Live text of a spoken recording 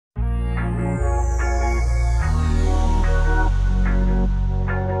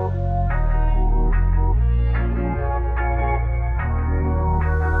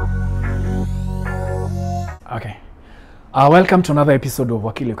Welcome to another episode of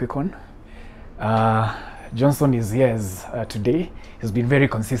Wakile Kwikon. Johnson is here today. He's been very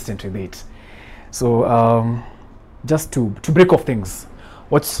consistent with it. So just to break off things,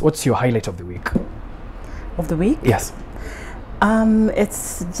 what's your highlight of the week? Of the week? Yes.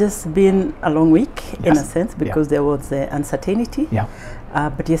 It's just been a long week in a sense because there was uncertainty. Yeah.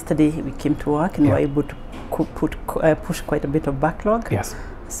 But yesterday we came to work and were able to push quite a bit of backlog. Yes.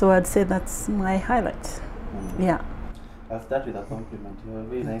 So I'd say that's my highlight. Yeah. I'll start with a compliment. You have a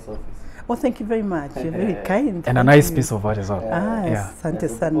very nice office. Oh, thank you very much. You're very kind. And a nice piece of art as well. Asante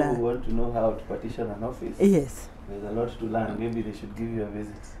sana. People who want to know how to partition an office. Yes. There's a lot to learn. Maybe they should give you a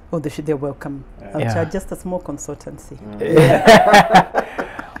visit. Oh, they're welcome. I'll charge just a small consultancy.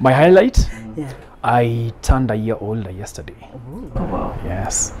 My highlight? Yeah. I turned a year older yesterday. Ooh. Oh, wow.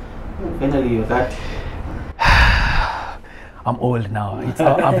 Yes. Finally, you're that. I'm old now.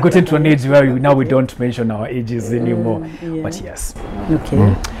 I've gotten to an age where we don't mention our ages anymore. Yeah. But yes.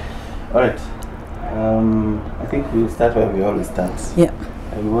 Okay. All right. I think we'll start where we always start. Yeah.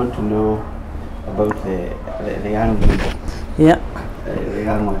 We want to know about the young lady. Yeah. The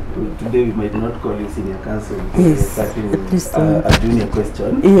young one. Today we might not call you Senior Counsel. Yes. We're starting with a junior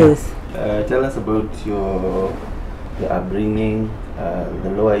question. Yes. Tell us about your upbringing, the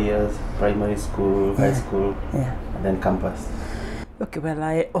lower years, primary school, high school, and then campus. Okay, well,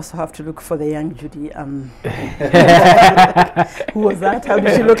 I also have to look for the young Judy. Who was that? How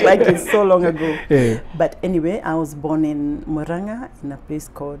did she look like? It's so long ago. Yeah. But anyway, I was born in Muranga in a place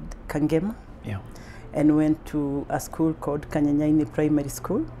called Kangema. Yeah. And went to a school called Kanyanyaini Primary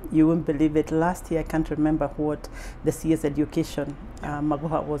School. You won't believe it. Last year, I can't remember what the CS education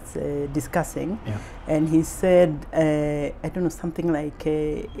Magoha was discussing. Yeah. And he said, I don't know, something like,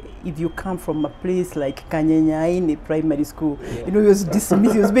 if you come from a place like Kanyanyaini Primary School, you know, he was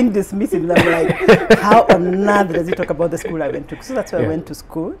being dismissive. And I'm like, how on earth does he talk about the school I went to? So that's why I went to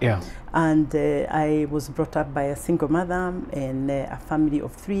school. Yeah. And I was brought up by a single mother and a family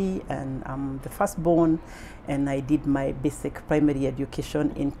of 3, and I'm the firstborn. And I did my basic primary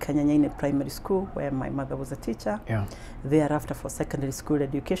education in Kanyanyaini Primary School, where my mother was a teacher. Yeah. Thereafter, for secondary school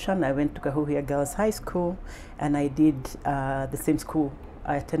education, I went to Kahuhia Girls High School, and I did the same school.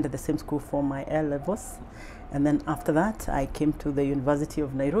 I attended the same school for my A-levels. And then after that, I came to the University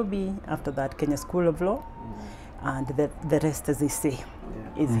of Nairobi. After that, Kenya School of Law. And the rest, as they say,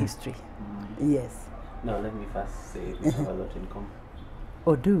 is history. Yes. No, let me first say we have a lot in common.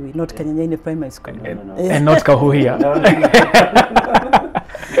 Or do we? Not Kanyanyaini Primary School. No. And not Kahuhia.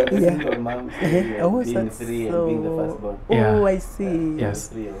 Single moms, Oh, being that's 3 so. and being the firstborn. Oh, I see. Yes.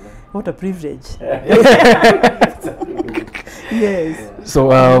 3 of them. What a privilege. Yes.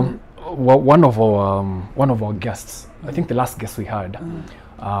 So one of our guests, I think the last guest we had,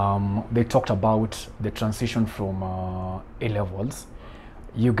 they talked about the transition from A-levels.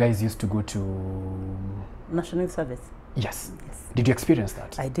 You guys used to go to National Service. Yes. Yes. Did you experience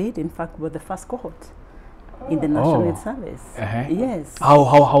that? I did. In fact, we're the first cohort in the National Service. Yes.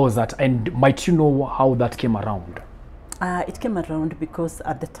 How was that? And might you know how that came around? It came around because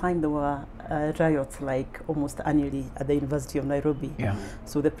at the time there were riots like almost annually at the University of Nairobi. Yeah.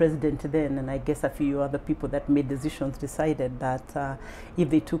 So the president then, and I guess a few other people that made decisions, decided that if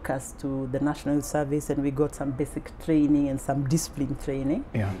they took us to the National Service and we got some basic training and some discipline training,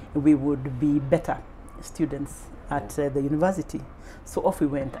 we would be better students at the university. So off we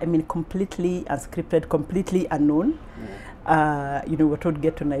went. I mean, completely unscripted, completely unknown. You know, we're told to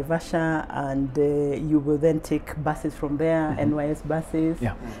get to Naivasha, and you will then take buses from there, NYS buses,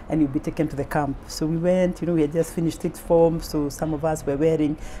 and you'll be taken to the camp. So we went, you know, we had just finished 6th form, so some of us were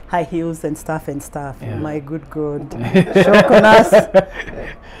wearing high heels and stuff. My good God, shock on us.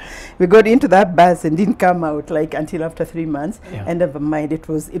 We got into that bus and didn't come out like until after 3 months. And never mind, it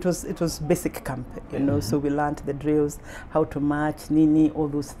was basic camp, you know. So we learned the drills, how to march, nini, all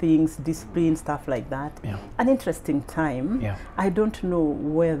those things, discipline, stuff like that. An interesting time. I don't know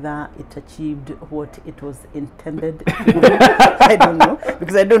whether it achieved what it was intended to do. I don't know,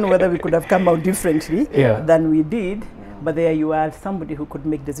 because I don't know whether we could have come out differently than we did. But there you are, somebody who could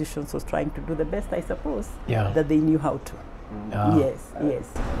make decisions was trying to do the best, I suppose, that they knew how to. Yes.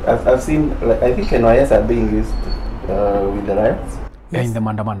 I've seen, like, I think NYS are being used with the riots. In the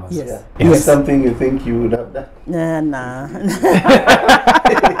Mandamanos. Yes. Is it something you think you would have done? Nah.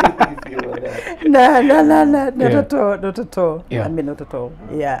 If you were there. Not at all. Yeah. I mean, not at all.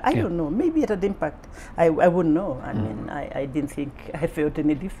 I don't know. Maybe it had impact. I wouldn't know. I mean, I didn't think I felt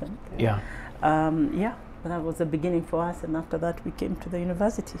any different. But that was the beginning for us, and after that we came to the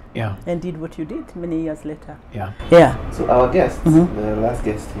university and did what you did many years later. So our guest, the last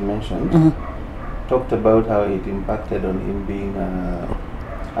guest he mentioned, talked about how it impacted on him being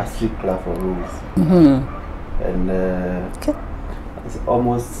a stickler for rules. And it's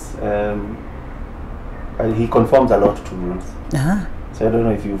almost he conforms a lot to rules. So I don't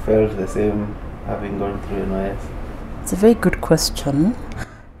know if you felt the same having gone through NYS. It's a very good question.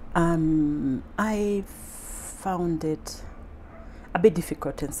 I found it a bit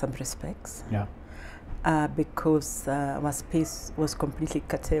difficult in some respects. Because our space was completely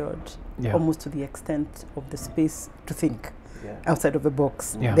curtailed, almost to the extent of the space to think outside of the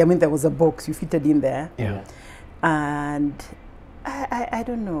box. I mean, there was a box, you fitted in there. And I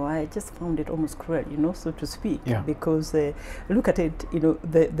don't know, I just found it almost cruel, you know, so to speak. Because look at it, you know,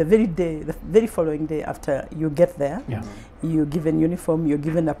 the very following day after you get there, you're given uniform, you're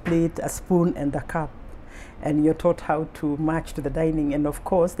given a plate, a spoon, and a cup. And you're taught how to march to the dining, and of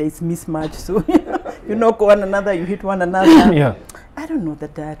course there is mismatch, so you knock one another, you hit one another. I don't know, the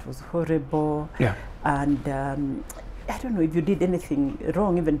diet was horrible. And I don't know if you did anything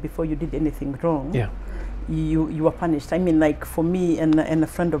wrong, even before you did anything wrong, you were punished. I mean, like for me and a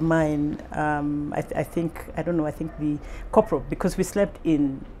friend of mine, I think the corporal, because we slept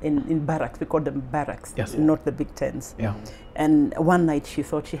in barracks, we called them barracks, not the big tents. And one night she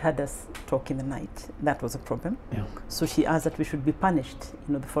thought she had us talk in the night. That was a problem. So she asked that we should be punished,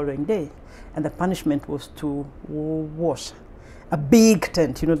 you know, the following day. And the punishment was to wash a big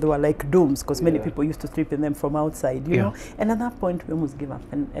tent. You know, they were like domes, because many people used to sleep in them from outside, you know. And at that point, we almost gave up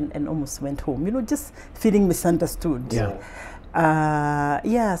and almost went home, you know, just feeling misunderstood. So I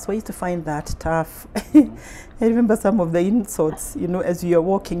used to find that tough. I remember some of the insults, you know, as you're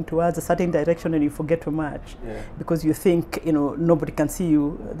walking towards a certain direction and you forget to march, because you think, you know, nobody can see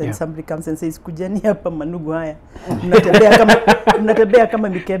you. Then somebody comes and says, kujani hapa manugu haya. Mnatembea kama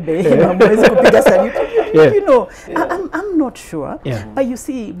mikebe. You know, I'm not sure. But you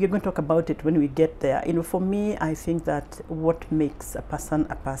see, we're going to talk about it when we get there. You know, for me, I think that what makes a person,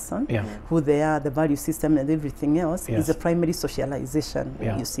 who they are, the value system and everything else, is a primary socialization,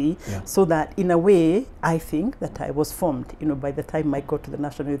 you see. So that in a way, I think that I was formed, you know, by the time I got to the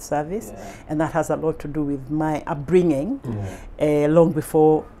National Youth Service, and that has a lot to do with my upbringing, long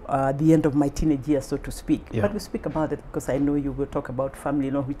before the end of my teenage years, so to speak. But we speak about it because I know you will talk about family,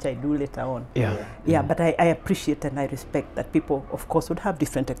 you know, which I do later on. But I appreciate and I respect that people, of course, would have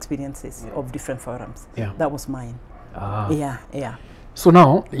different experiences of different forums. That was mine. So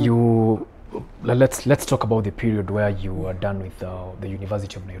now you let's talk about the period where you were done with the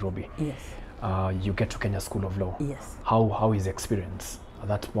University of Nairobi. You get to Kenya School of Law. How is the experience at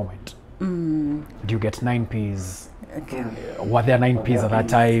that moment? Do you get 9 Ps? Were there 9 Ps at that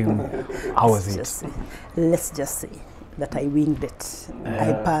time? How was it? Let's just say that I winged it.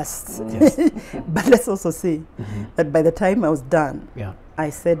 I passed. But let's also say that by the time I was done,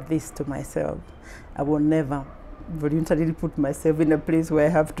 I said this to myself: I will never voluntarily put myself in a place where I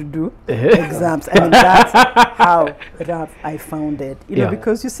have to do exams. I mean, that's how rough I found it. You know,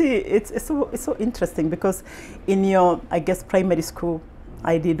 because you see, it's so interesting, because in your, I guess, primary school,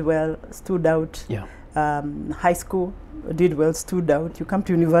 I did well, stood out. High school, did well, stood out. You come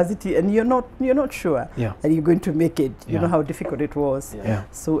to university and you're not sure that you're going to make it. You know how difficult it was.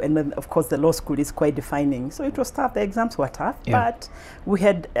 So, and then of course the law school is quite defining. So it was tough. The exams were tough, but we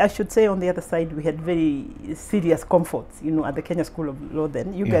had, I should say, on the other side, we had very serious comforts. You know, at the Kenya School of Law.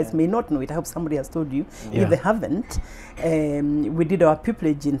 Then you guys may not know it. I hope somebody has told you. If they haven't, we did our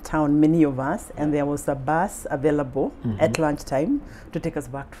pupillage in town, many of us, and there was a bus available at lunchtime to take us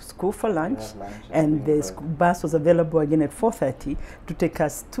back to school for lunch, and the bus was available again at 4:30 to take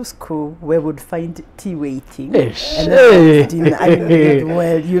us to school, where we would find tea waiting, and then dinner. I mean,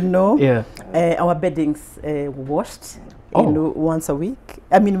 well, you know, our beddings washed, you know, once a week.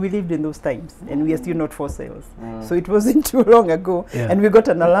 I mean, we lived in those times, and we are still not for sales, so it wasn't too long ago, and we got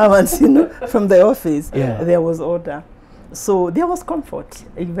an allowance, you know, from the office. There was order. So there was comfort,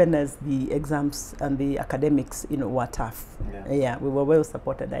 even as the exams and the academics, you know, were tough. We were well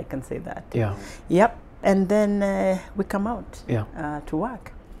supported, I can say that. And then we come out to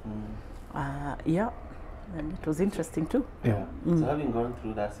work. And it was interesting too. So having gone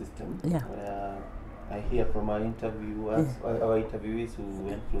through that system, where I hear from our interviewers, our interviewees who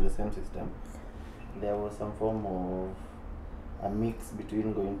went through the same system, there was some form of a mix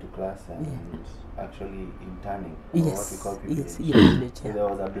between going to class and actually interning, or what we call pupillage. So there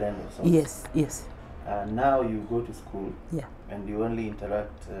was a blend of sorts. Now you go to school, and you only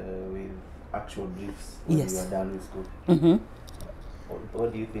interact with actual briefs when you are done with school.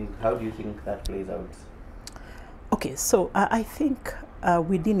 What do you think? How do you think that plays out? Okay, so I think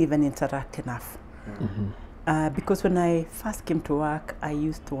we didn't even interact enough. Because when I first came to work, I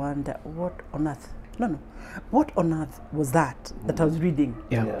used to wonder, what on earth no. What on earth was that I was reading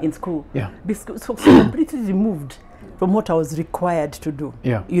in school? So completely removed from what I was required to do,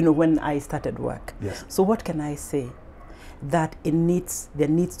 you know, when I started work. So what can I say? That there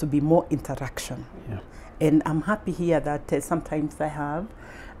needs to be more interaction. And I'm happy here that sometimes I have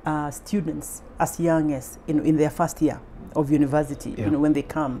students as young as in their first year of university, you know, when they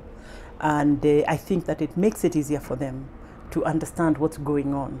come. And I think that it makes it easier for them to understand what's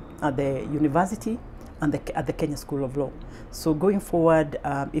going on at the university and at the Kenya School of Law. So going forward,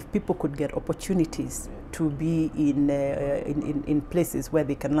 if people could get opportunities to be in places where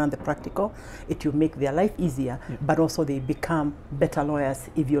they can learn the practical, it will make their life easier, but also they become better lawyers,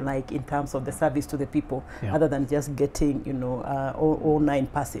 if you like, in terms of the service to the people, other than just getting, you know, all 9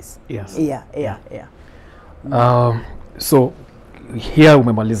 passes. So here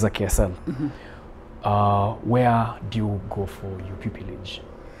umemaliza KSL. Where do you go for your pupillage?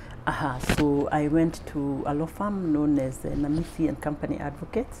 So I went to a law firm known as Namisi and Company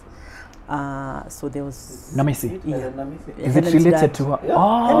Advocates. So there was Namisi. Is it Helen's related dad. to her?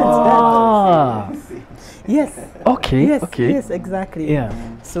 Helen's dad. Yes. Okay. Yes, exactly.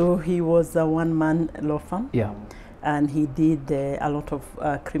 So he was a one-man law firm. And he did a lot of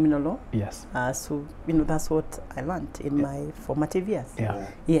criminal law. So you know, that's what I learned in my formative years.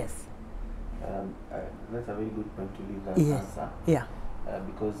 Yes. That's a very good point to leave that answer.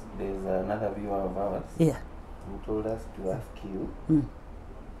 Because there's another viewer of ours who told us to ask you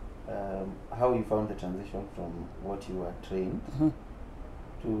how you found the transition from what you were trained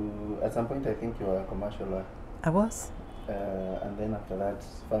to, at some point I think you were a commercial law. I was. And then after that,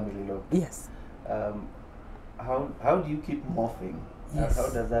 family law. Yes. How do you keep morphing? Yes.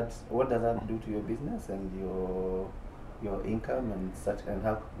 What does that do to your business and your income and such, and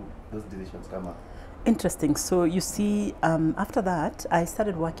how those decisions come up? Interesting. So you see, after that, I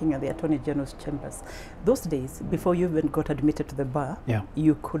started working at the Attorney General's chambers. Those days, before you even got admitted to the bar,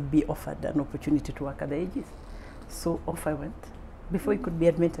 you could be offered an opportunity to work at the AGs. So off I went, before you could be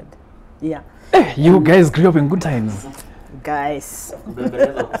admitted. You guys grew up in good times. Guys.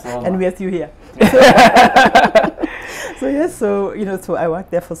 And we are still here. So yes, so you know, so I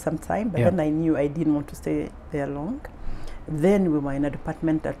worked there for some time, but then I knew I didn't want to stay there long. Then we were in a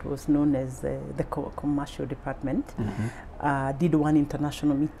department that was known as the commercial department. Did one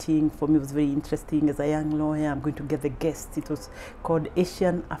international meeting. For me, it was very interesting. As a young lawyer, I'm going to get the guests. It was called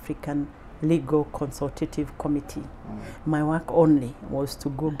Asian African Legal Consultative Committee. My work only was to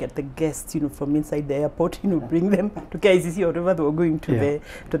go get the guests, you know, from inside the airport, you know, bring them to KICC or wherever they were going to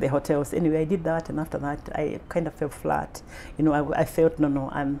the hotels. Anyway, I did that, and after that, I kind of fell flat. You know, I felt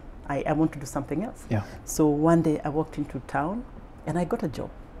I want to do something else. So one day I walked into town and I got a job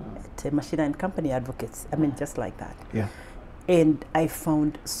at Machina and Company Advocates. I mean, just like that. And I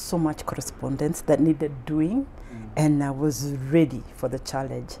found so much correspondence that needed doing, and I was ready for the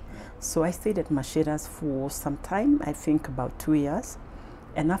challenge. So I stayed at Machina's for some time, I think about 2 years.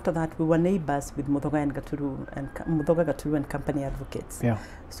 And after that, we were neighbors with Muthonga Gaturu and Company Advocates.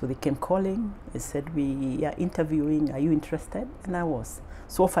 So they came calling, they said, we are interviewing, are you interested? And I was.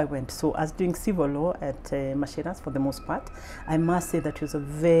 So off I went. So I was doing civil law at Machina's for the most part. I must say that he was a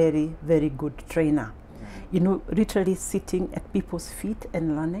very, very good trainer. You know, literally sitting at people's feet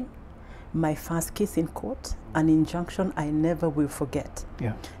and learning. My first case in court, an injunction I never will forget.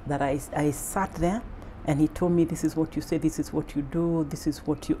 That I sat there and he told me, this is what you say, this is what you do, this is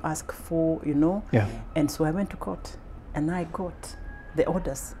what you ask for, you know. And so I went to court and I got the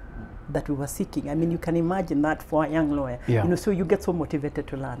orders that we were seeking. I mean, you can imagine that for a young lawyer. You know, so you get so motivated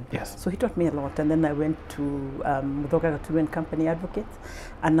to learn. So he taught me a lot, and then I went to Muthonga Gaturu and Company Advocates,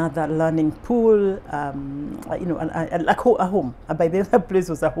 another learning pool, you know, like a home. By the other place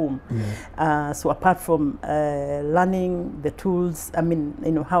was a home. So apart from learning the tools, I mean,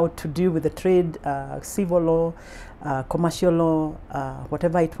 you know, how to deal with the trade, civil law, commercial law,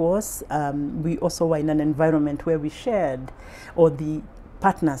 whatever it was, we also were in an environment where we shared, or the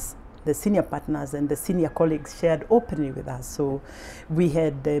partners, the senior partners and the senior colleagues shared openly with us. So we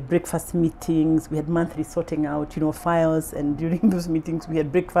had breakfast meetings, we had monthly sorting out, you know, files, and during those meetings we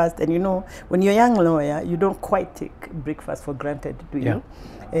had breakfast. And you know, when you're a young lawyer, you don't quite take breakfast for granted, do you?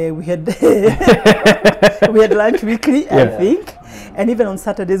 We had we had lunch weekly, I think, and even on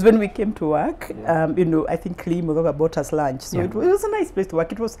Saturdays when we came to work, you know, I think Klee Muthonga bought us lunch, so it was a nice place to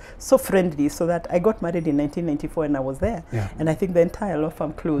work. It was so friendly, so that I got married in 1994 and I was there, and I think the entire law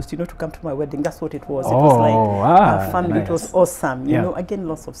firm closed, you know, to come to my wedding. That's what it was. It was like a family. Nice. It was awesome. You know, again,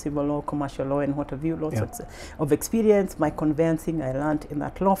 lots of civil law, commercial law, and what have you, lots of experience. My conveyancing, I learned in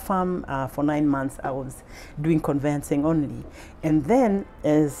that law firm. For 9 months, I was doing conveyancing only. And then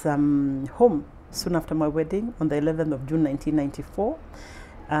as home soon after my wedding, on the 11th of June 1994,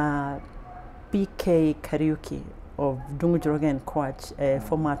 PK Kariuki of Thongori and Kwach,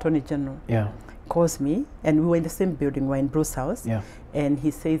 former Attorney General, calls me, and we were in the same building, we're in Bruce House, and he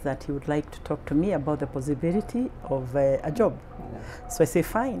says that he would like to talk to me about the possibility of a job. So I say,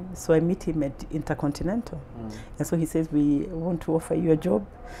 fine. So I meet him at Intercontinental. And so he says, we want to offer you a job.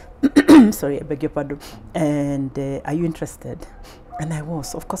 Sorry, I beg your pardon. And are you interested? And I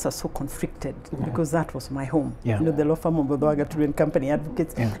was, of course, I was so conflicted because that was my home. You know, the law firm of Thongori and Company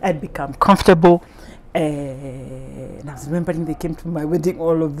Advocates. I'd become comfortable. And I was remembering they came to my wedding,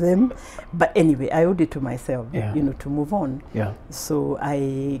 all of them. But anyway, I owed it to myself, you know, to move on. So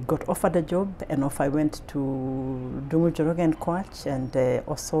I got offered a job, and off I went to Thongori and Kwach, and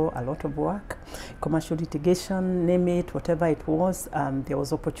also a lot of work, commercial litigation, name it, whatever it was. There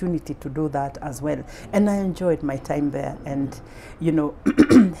was opportunity to do that as well. And I enjoyed my time there, and, you know,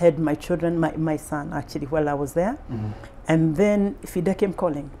 had my children, my son actually, while I was there. And then FIDA came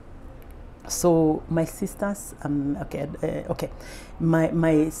calling. So my sisters,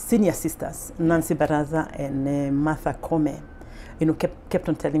 my senior sisters, Nancy Baraza and Martha Kome, you know, kept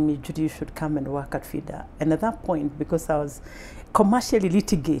on telling me, Judy, you should come and work at FIDA. And at that point, because I was commercially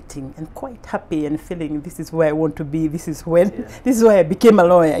litigating and quite happy and feeling this is where I want to be, this is when, this is why I became a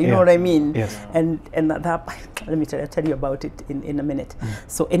lawyer, you know what I mean? And at that, let me tell you about it in a minute.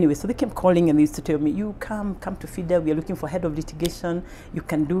 So anyway, so they came calling and they used to tell me, you come to FIDA, we are looking for head of litigation, you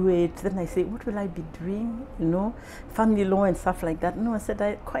can do it. Then I say, what will I be doing? You know, family law and stuff like that. No, I said,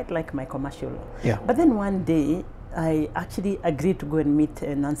 I quite like my commercial law. But then one day, I actually agreed to go and meet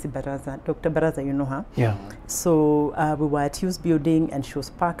Nancy Baraza, Dr. Baraza, you know her. So we were at Hughes Building, and she was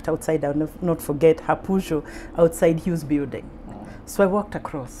parked outside, I'll not forget, her Peugeot outside Hughes Building. So I walked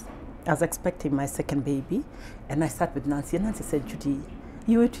across. I was expecting my second baby, and I sat with Nancy, and Nancy said, Judy,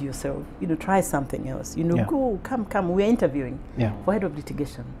 you owe it to yourself, you know, try something else. You know, go, come, we're interviewing for head of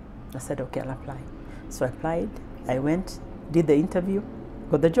litigation. I said, okay, I'll apply. So I applied, I went, did the interview,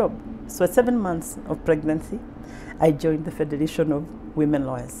 got the job. So at 7 months of pregnancy, I joined the Federation of Women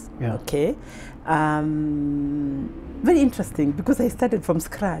Lawyers. Okay, very interesting because I started from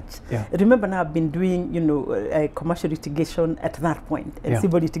scratch. Remember, now I've been doing, you know, commercial litigation at that point, and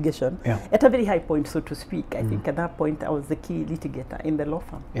civil litigation at a very high point, so to speak. I think at that point I was the key litigator in the law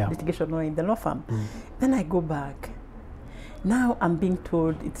firm, litigation lawyer in the law firm. Then I go back. Now I'm being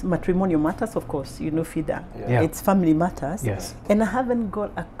told it's matrimonial matters, of course, you know, FIDA. It's family matters. And I haven't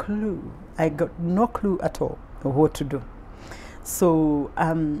got a clue. I got no clue at all of what to do. So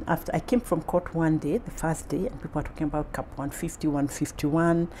after I came from court one day, the first day, and people are talking about Cap 150,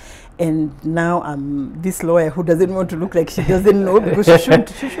 151, and now I'm this lawyer who doesn't want to look like she doesn't know, because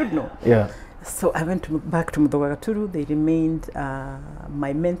she should know. So I went back to Thongori. They remained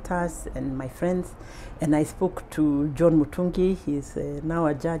my mentors and my friends. And I spoke to John Mutungi. He's now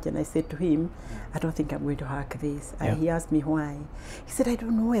a judge. And I said to him, I don't think I'm going to hack this. He asked me why. He said, I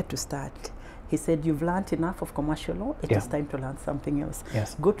don't know where to start. He said, you've learned enough of commercial law. It is time to learn something else.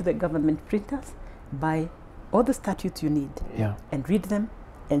 Go to the government printers, buy all the statutes you need, and read them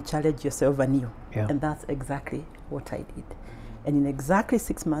and challenge yourself anew. And that's exactly what I did. And in exactly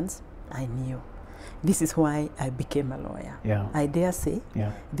 6 months, I knew this is why I became a lawyer. I dare say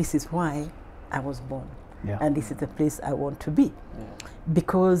this is why I was born. And this is the place I want to be.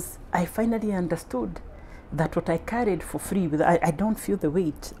 Because I finally understood that what I carried for free, I don't feel the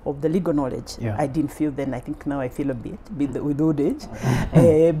weight of the legal knowledge. I didn't feel then. I think now I feel a bit with old age.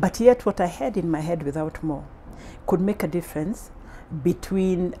 But yet what I had in my head without more could make a difference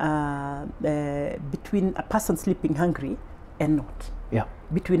between a person sleeping hungry and not.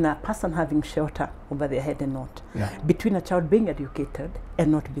 Between a person having shelter over their head and not. Between a child being educated and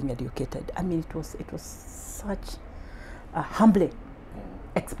not being educated. I mean, it was such a humbling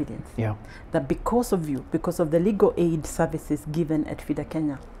experience that because of you, because of the legal aid services given at FIDA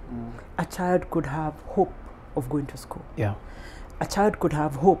Kenya, a child could have hope of going to school. A child could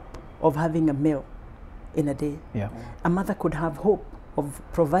have hope of having a meal in a day. A mother could have hope of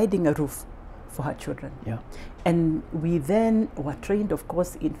providing a roof for her children. And we then were trained, of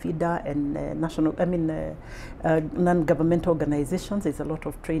course, in FIDA and non-governmental organizations. There's a lot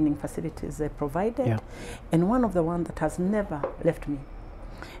of training facilities provided. And one of the ones that has never left me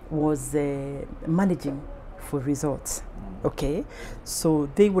was managing for results. Okay, so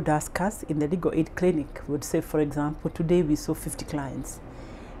they would ask us in the legal aid clinic, would say, for example, today we saw 50 clients.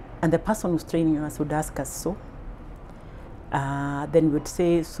 And the person who's training us would ask us, so? Then we would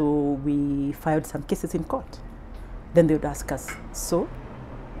say, so we filed some cases in court. Then they would ask us, so?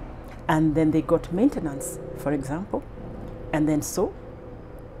 And then they got maintenance, for example. And then so?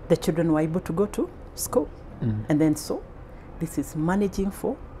 the children were able to go to school. And then so this is managing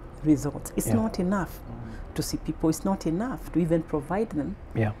for results. It's not enough to see people. It's not enough to even provide them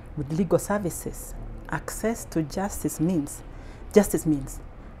with legal services. Access to justice means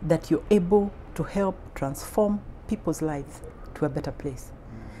that you're able to help transform people's lives to a better place.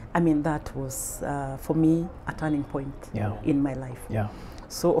 I mean, that was, for me, a turning point in my life.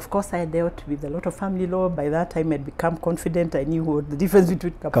 So, of course, I dealt with a lot of family law. By that time, I'd become confident. I knew what the difference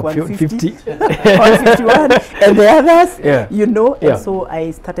between Cap 150, 151, and the others, you know. And so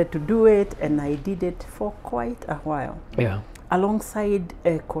I started to do it, and I did it for quite a while. Alongside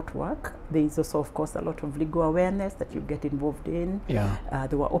court work, there is also, of course, a lot of legal awareness that you get involved in.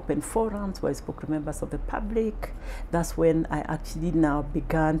 There were open forums where I spoke to members of the public. That's when I actually now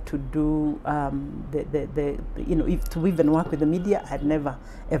began to do you know, to even work with the media. I had never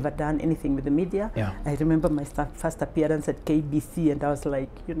ever done anything with the media. I remember my first appearance at KBC, and I was like,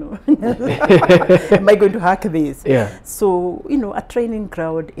 you know, am I going to hack this? So, you know, a training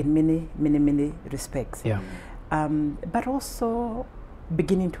ground in many respects. But also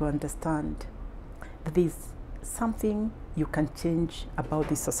beginning to understand that there's something you can change about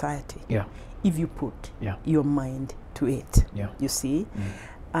this society if you put your mind to it, you see.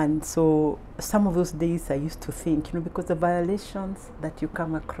 And so some of those days I used to think, you know, because the violations that you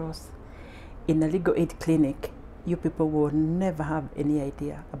come across in a legal aid clinic, you people will never have any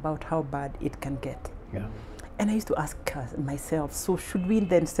idea about how bad it can get. And I used to ask myself, so should we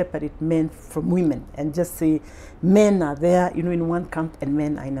then separate men from women and just say men are there, you know, in one camp and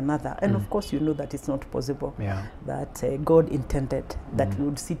men are in another? And of course, you know that it's not possible, that God intended that we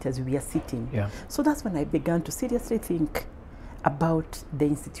would sit as we are sitting. So that's when I began to seriously think about the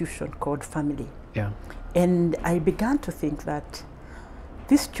institution called family. And I began to think that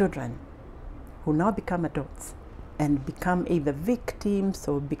these children who now become adults and become either victims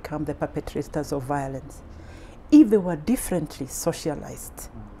or become the perpetrators of violence, if they were differently socialized,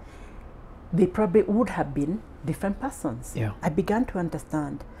 they probably would have been different persons. I began to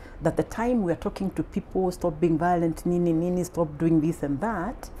understand that the time we are talking to people, stop being violent, nini, stop doing this and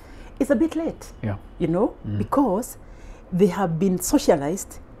that, it's a bit late, you know, because they have been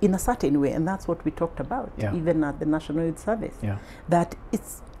socialized in a certain way, and that's what we talked about, even at the National Youth Service, that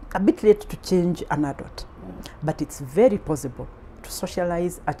it's a bit late to change an adult, but it's very possible to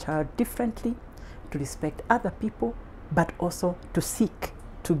socialize a child differently, to respect other people, but also to seek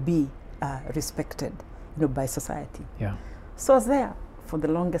to be respected, you know, by society. So I was there for the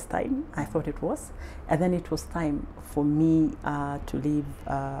longest time. I thought it was, and then it was time for me to leave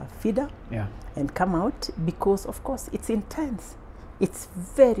FIDA and come out, because of course it's intense. It's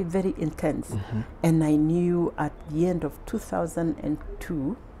very intense. And I knew at the end of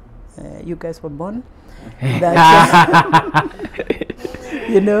 2002, you guys were born, that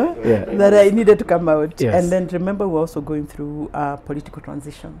you know, that I needed to come out. And then remember, we're also going through political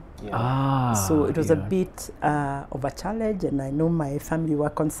transition. So it was a bit of a challenge, and I know my family were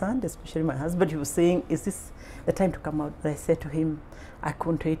concerned, especially my husband. He was saying, is this the time to come out? But I said to him, I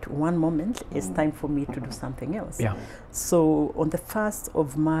couldn't wait one moment. It's time for me to do something else. So on the 1st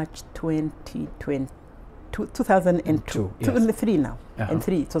of March 2002, 2003 now, and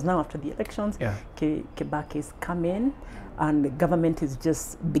 3, it was now after the elections, Kibaki's come in, and the government is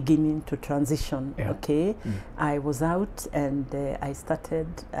just beginning to transition, I was out, and I started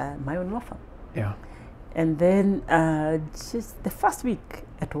my own law firm. And then just the first week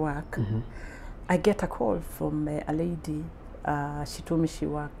at work, I get a call from a lady. She told me she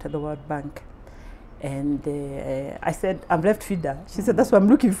worked at the World Bank. And I said, I've left FIDA. She said, that's why I'm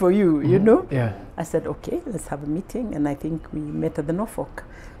looking for you, you know? I said, okay, let's have a meeting. And I think we met at the Norfolk.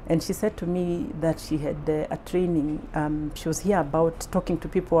 And she said to me that she had a training. She was here about talking to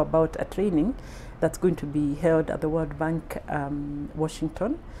people about a training that's going to be held at the World Bank,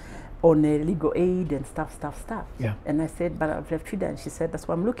 Washington, on legal aid and stuff. And I said, but I've left FIDA. And she said, that's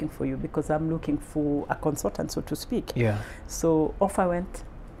why I'm looking for you, because I'm looking for a consultant, so to speak. So off I went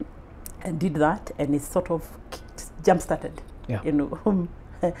and did that, and it sort of jump-started, you know,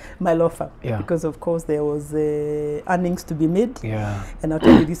 my law firm, because of course there was earnings to be made, and I'll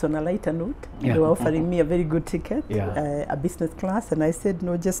tell you this on a lighter note. They were offering me a very good ticket, a business class, and I said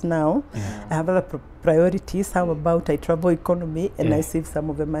no, just now I have other priorities. How about I travel economy and I save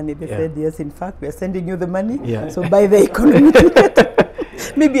some of the money? They said, yes, in fact we are sending you the money, so buy the economy ticket.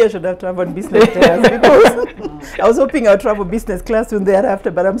 Maybe I should have traveled business class, because I was hoping I'll travel business class soon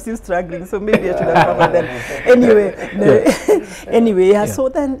thereafter, but I'm still struggling, so maybe I should have traveled then. Anyway, so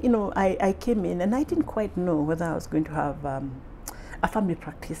then, you know, I came in, and I didn't quite know whether I was going to have a family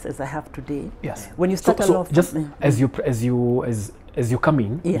practice as I have today. When you start just as as you come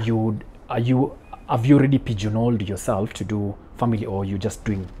in, have you already pigeonholed yourself to do family, or you just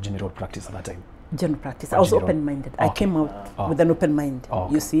doing general practice at that time? General practice. I was open-minded. I came out with an open mind,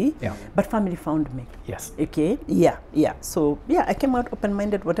 you see. But family found me. Yes. Okay. So I came out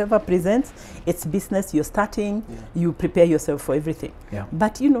open-minded. Whatever presents, it's business. You're starting. You prepare yourself for everything.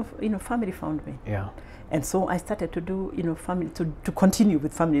 But family found me. And so I started to do, family, to continue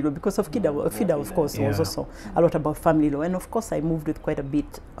with family law, because of FIDA, of course, was also a lot about family law. And of course, I moved with quite a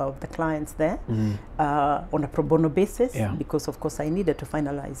bit of the clients there on a pro bono basis, because of course I needed to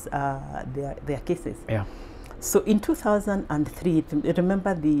finalize their cases. So in 2003,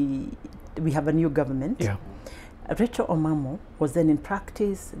 remember we have a new government. Rachel Omamo was then in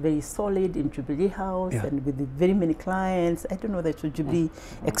practice, very solid in Jubilee House and with very many clients. I don't know, that was Jubilee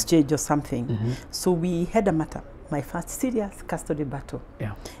Exchange or something. So we had a matter, my first serious custody battle.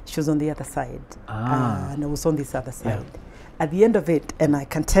 She was on the other side, and I was on this other side. At the end of it, and I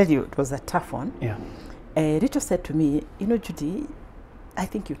can tell you it was a tough one, Rachel said to me, Judy, I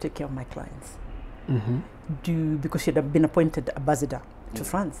think you take care of my clients. Because she had been appointed ambassador to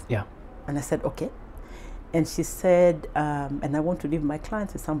France. And I said, okay. And she said, and I want to leave my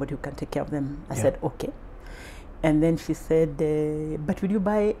clients with somebody who can take care of them. I said, okay. And then she said, but will you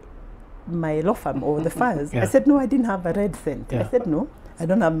buy my law firm or the files? I said, no, I didn't have a red cent. I said, no, I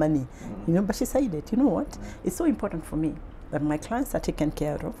don't have money. But she said it, you know what? It's so important for me that my clients are taken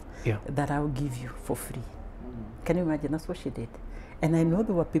care of, that I'll give you for free. Can you imagine? That's what she did. And I know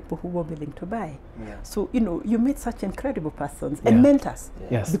there were people who were willing to buy. So, you meet such incredible persons and mentors.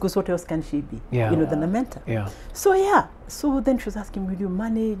 Because what else can she be, than a mentor? So, so then she was asking, will you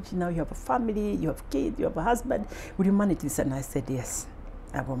manage? Now you have a family, you have kids, you have a husband. Will you manage this? And I said, yes,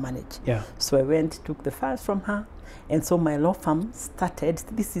 I will manage. So I went, took the files from her. And so my law firm started,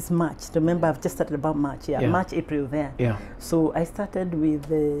 this is March. Remember, I've just started about March. March, April there. So I started with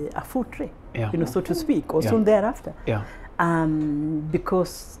a full tray, so to speak, or soon thereafter.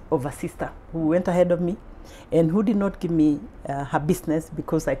 Because of a sister who went ahead of me and who did not give me her business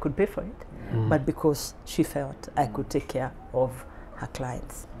because I could pay for it, but because she felt I could take care of her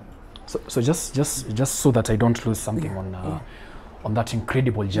clients. So just so that I don't lose something on that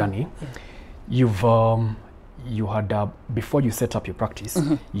incredible journey, you had before you set up your practice,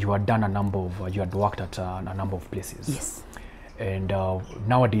 you had done you had worked at a number of places. And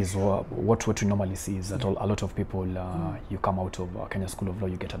nowadays, what we normally see is that a lot of people, you come out of Kenya School of Law,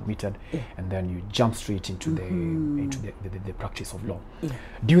 you get admitted, and then you jump straight into the practice of law.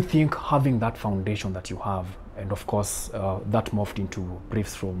 Do you think having that foundation that you have, and of course that morphed into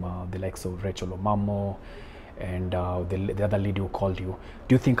briefs from the likes of Rachel Omamo and the other lady who called you,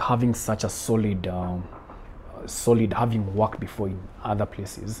 do you think having such a solid having worked before in other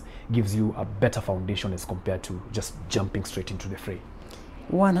places gives you a better foundation as compared to just jumping straight into the fray?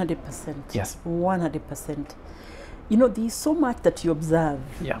 100%. Yes. 100%. There's so much that you observe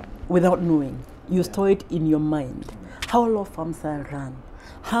without knowing. You store it in your mind. How law firms are run,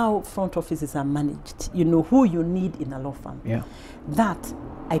 how front offices are managed, who you need in a law firm. That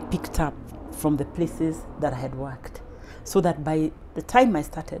I picked up from the places that I had worked. So that by the time I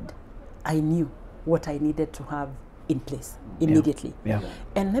started, I knew what I needed to have in place immediately.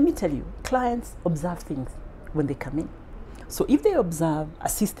 And let me tell you, clients observe things when they come in. So if they observe a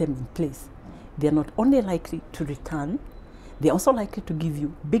system in place, they're not only likely to return, they're also likely to give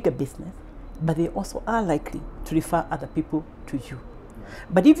you bigger business, but they also are likely to refer other people to you.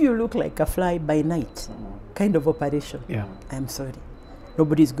 But if you look like a fly by night kind of operation, I'm sorry,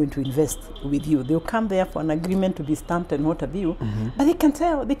 nobody is going to invest with you. They'll come there for an agreement to be stamped and what have you, but they can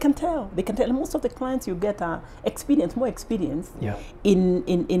tell. And most of the clients you get are more experienced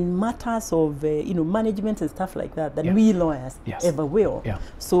in matters of management and stuff like that than we lawyers ever will.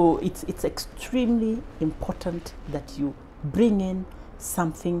 So it's extremely important that you bring in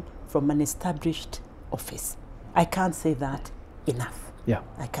something from an established office. I can't say that enough.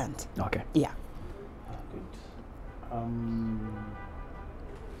 I can't. Okay. Good.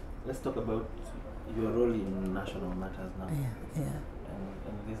 Let's talk about your role in national matters now.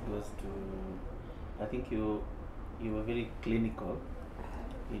 And this goes to, I think you were very clinical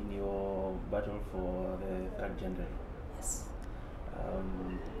in your battle for the third gender.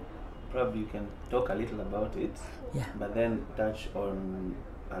 Probably you can talk a little about it, but then touch on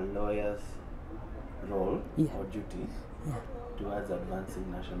a lawyer's role or duty towards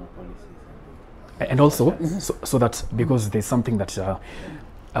advancing national policies. And also, so that, because there's something that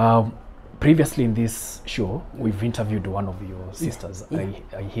previously in this show, we've interviewed one of your sisters.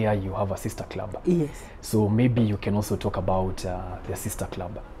 I hear you have a sister club. So maybe you can also talk about the sister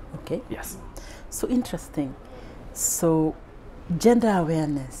club. Okay. Yes. So interesting. So Gender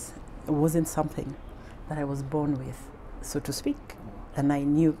awareness wasn't something that I was born with, so to speak. And I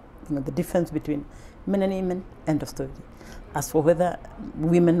knew, the difference between men and women, end of story. As for whether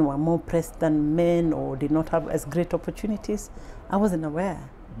women were more pressed than men or did not have as great opportunities, I wasn't aware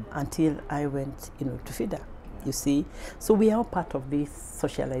until I went, to FIDA, you see. So we are part of this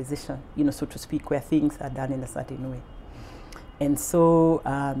socialization, so to speak, where things are done in a certain way. And so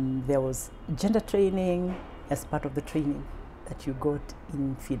there was gender training as part of the training that you got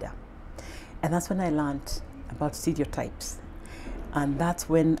in FIDA. And that's when I learned about stereotypes. And that's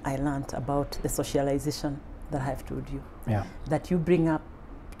when I learned about the socialization that I have told you. Yeah. That you bring up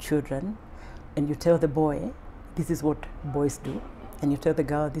children and you tell the boy, this is what boys do. And you tell the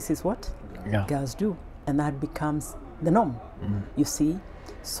girl, this is what girls do. And that becomes the norm, you see.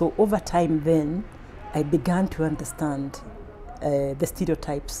 So over time then, I began to understand the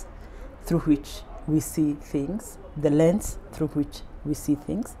stereotypes through which we see things, the lens through which we see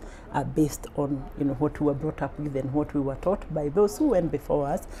things are based on what we were brought up with and what we were taught by those who went before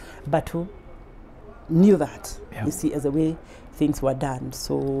us, but who knew that, you see, as a way things were done.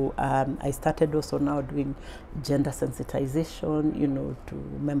 So I started also now doing gender sensitization, to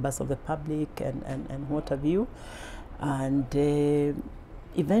members of the public and what have you. And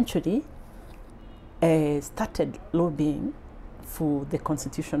eventually started lobbying for the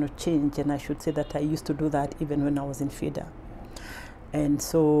constitutional change, and I should say that I used to do that even when I was in FIDA. And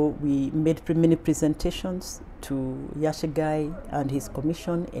so we made many presentations to Yashigai and his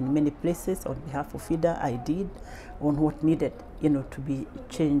commission in many places on behalf of FIDA. I did on what needed, to be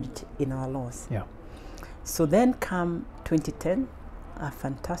changed in our laws. Yeah. So then come 2010, a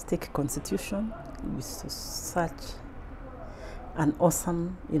fantastic constitution with such an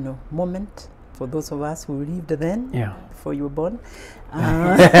awesome, moment for those of us who lived then, before you were born.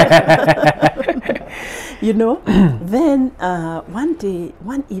 Then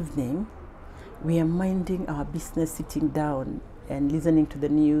one evening, we are minding our business, sitting down and listening to the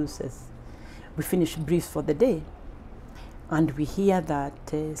news as we finish briefs for the day. And we hear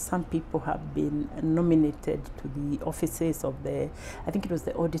that some people have been nominated to the offices of I think it was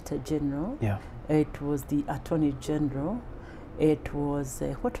the Auditor General, it was the Attorney General, it was,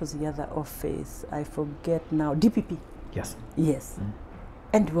 what was the other office? I forget now, DPP. Yes. Yes.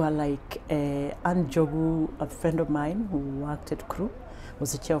 And we were like, Anne Jogu, a friend of mine who worked at CRU,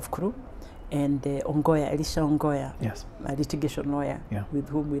 was the chair of CRU, and Ongoya, Elisha Ongoya, a litigation lawyer, with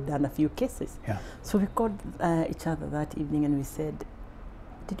whom we'd done a few cases. So we called each other that evening and we said,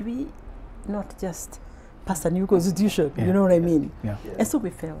 did we not just pass a new constitution? You know what I mean? And so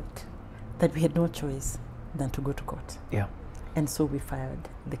we felt that we had no choice than to go to court. And so we filed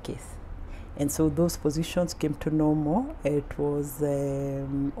the case. And so those positions came to know more. It was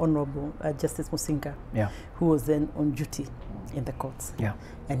Honorable Justice Musinga, who was then on duty in the courts.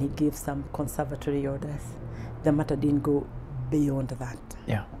 And he gave some conservatory orders. The matter didn't go beyond that.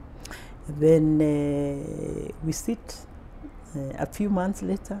 Then we sit a few months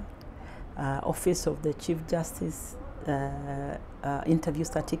later, Office of the Chief Justice, interviews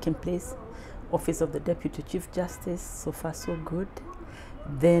are taking place. Office of the Deputy Chief Justice, so far so good.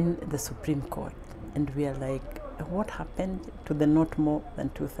 Then the Supreme Court, and we are like, what happened to the not more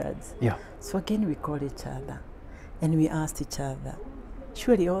than 2/3? So again we called each other and we asked each other,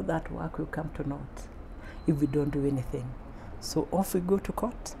 surely all that work will come to naught if we don't do anything. So off we go to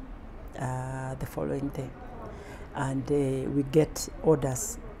court the following day, and we get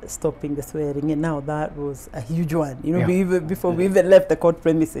orders stopping the swearing, and now that was a huge one, before we even left the court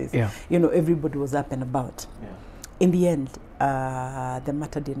premises, everybody was up and about. In the end, the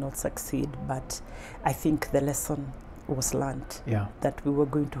matter did not succeed, but I think the lesson was learned, that we were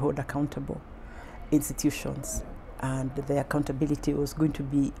going to hold accountable institutions, and the accountability was going to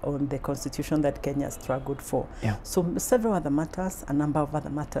be on the constitution that Kenya struggled for. So several other matters, a number of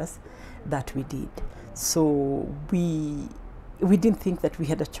other matters that we did. So we didn't think that we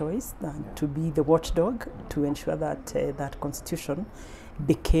had a choice than to be the watchdog to ensure that that constitution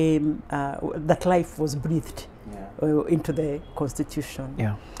became, that life was breathed into the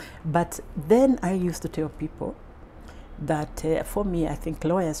constitution. But then I used to tell people that for me, I think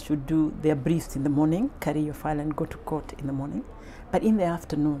lawyers should do their briefs in the morning, carry your file and go to court in the morning. But in the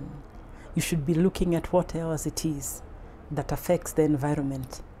afternoon, you should be looking at what else it is that affects the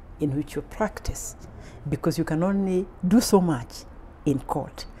environment in which you practice, because you can only do so much in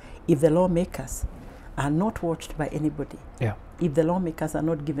court if the lawmakers are not watched by anybody, if the lawmakers are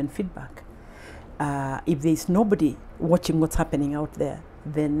not given feedback, if there is nobody watching what's happening out there,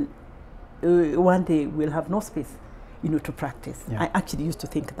 then one day we'll have no space to practice. Yeah. I actually used to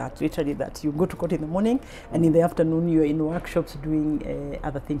think that, literally, that you go to court in the morning and in the afternoon you're in workshops doing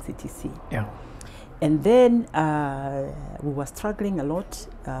other things, etc. Yeah. And then we were struggling a lot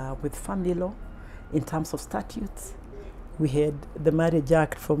with family law in terms of statutes. We had the Marriage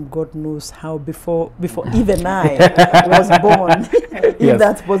Act from God knows how before even I was born. If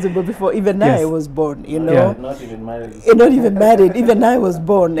that's possible, before even I was born, Not even married. Not even married, even I was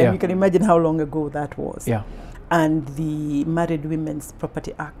born. And you can imagine how long ago that was. Yeah. And the Married Women's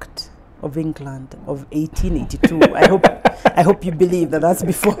Property Act of England of 1882. I hope you believe that that's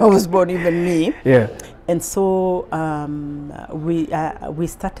before I was born, even me. Yeah. And so we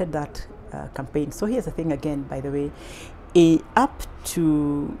started that campaign. So here's the thing again, by the way. Up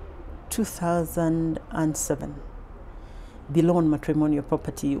to 2007, the law on matrimonial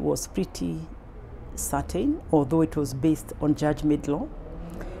property was pretty certain, although it was based on judge-made law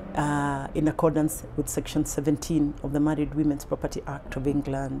in accordance with Section 17 of the Married Women's Property Act of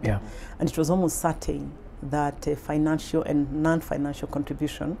England. Yeah. And it was almost certain that financial and non-financial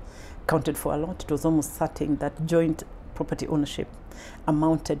contribution counted for a lot. It was almost certain that joint property ownership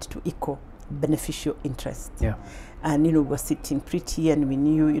amounted to equal beneficial interest. Yeah. And we were sitting pretty, and we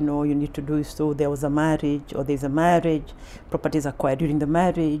knew, you need to do so. There was a marriage, or there's a marriage, properties acquired during the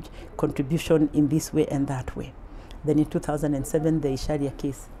marriage, contribution in this way and that way. Then in 2007, the Sharia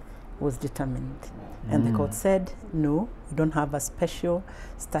case was determined. And the court said, no, you don't have a special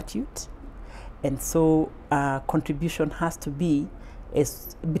statute. And so contribution has to be,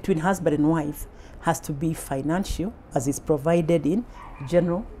 between husband and wife, has to be financial, as is provided in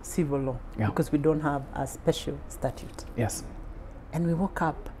general civil law, because we don't have a special statute. Yes. And we woke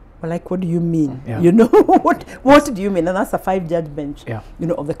up, we're like, what do you mean? Yeah. What do you mean? And that's a 5-judge bench,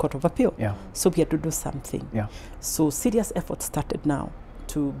 of the Court of Appeal. Yeah. So we had to do something. Yeah. So serious efforts started now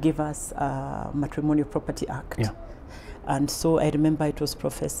to give us a Matrimonial Property Act. Yeah. And so I remember it was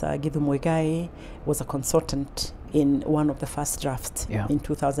Professor Githu Muigai was a consultant in one of the first drafts in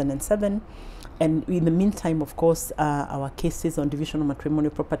 2007. And in the meantime, of course, our cases on division of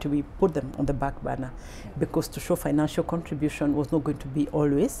matrimonial property, we put them on the back burner because to show financial contribution was not going to be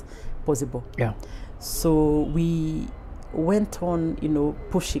always possible. Yeah. So we went on,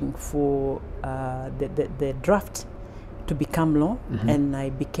 pushing for the draft to become law, and I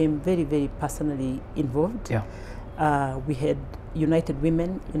became very, very personally involved. Yeah. We had United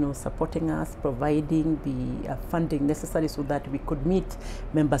Women, supporting us, providing the funding necessary so that we could meet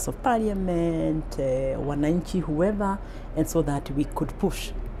members of parliament, wananchi, whoever, and so that we could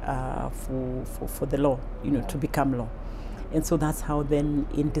push for the law, to become law. And so that's how then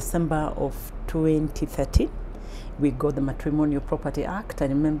in December of 2013, we got the Matrimonial Property Act. I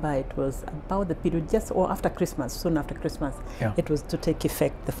remember it was about the period just or after Christmas, soon after Christmas. Yeah. It was to take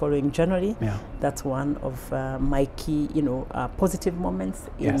effect the following January. Yeah. That's one of my key, positive moments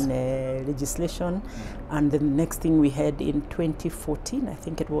in legislation. And the next thing we had in 2014, I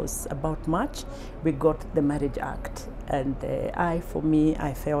think it was about March, we got the Marriage Act. And I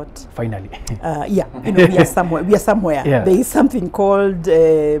felt finally, we are somewhere. We are somewhere. Yeah. There is something called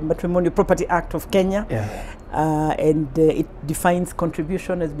Matrimonial Property Act of Kenya. Yeah. And it defines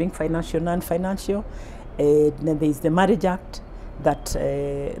contribution as being financial, non-financial. And then there is the Marriage Act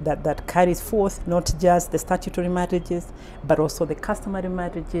that carries forth not just the statutory marriages, but also the customary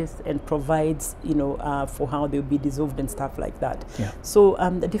marriages, and provides, for how they will be dissolved and stuff like that. Yeah. So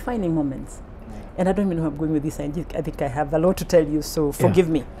the defining moments. And I don't even know where I'm going with this. I think I have a lot to tell you, so forgive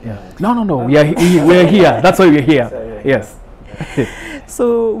me. Yeah. No. We're here. That's why we're here. Yes.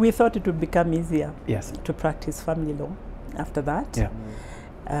 So we thought it would become easier to practice family law after that. Yeah.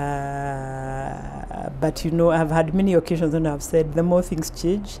 But I've had many occasions when I've said the more things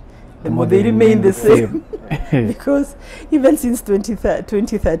change, the more they remain the same. Because even since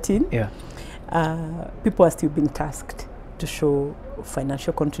 2013, people are still being tasked to show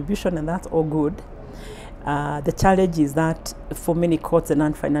financial contribution, and that's all good. The challenge is that for many courts, the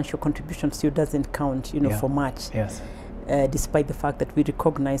non-financial contribution still doesn't count, for much. Yes. Despite the fact that we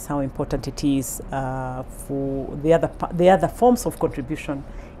recognize how important it is for the other forms of contribution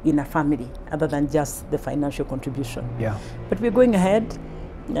in a family, other than just the financial contribution. Yeah. But we're going ahead.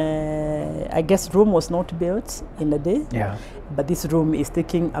 I guess Rome was not built in a day. Yeah. But this Rome is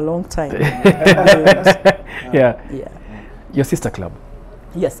taking a long time. Yeah. Your sister club.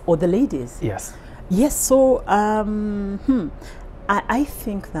 Yes, or the ladies. Yes. Yes. So I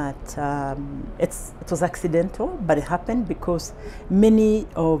think that it was accidental, but it happened because many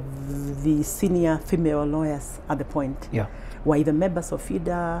of the senior female lawyers at the point were either members of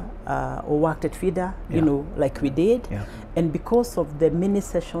FIDA or worked at FIDA, you know, like we did. And because of the many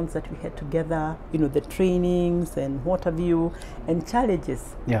sessions that we had together, you know, the trainings and what have you, and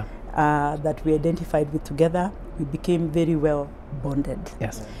challenges that we identified with together, we became very well bonded.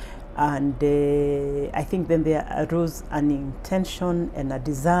 And I think then there arose an intention and a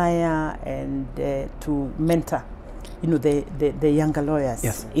desire and to mentor, you know, the younger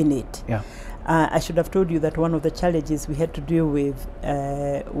lawyers in it. I should have told you that one of the challenges we had to deal with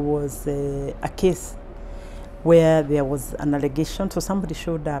was a case where there was an allegation. So somebody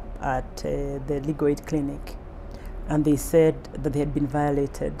showed up at the legal aid clinic and they said that they had been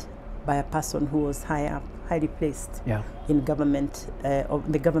violated by a person who was highly placed in government,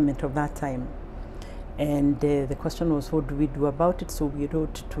 of the government of that time. And the question was, what do we do about it? So we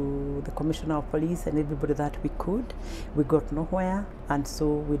wrote to the Commissioner of Police and everybody that we could. We got nowhere, and so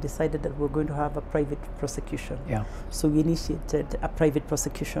we decided that we're going to have a private prosecution. So we initiated a private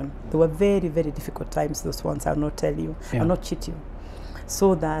prosecution. There were very, very difficult times, those ones, I'll not tell you, I'll not cheat you.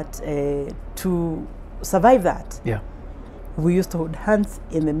 So that to survive that, we used to hold hands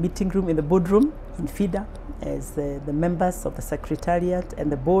in the meeting room, in the boardroom, in FIDA, as the members of the secretariat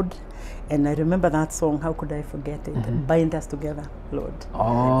and the board. And I remember that song, how could I forget it? Bind us together, Lord.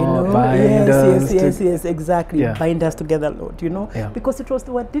 Oh, you know? Yes, exactly. Bind us together, Lord, you know? Because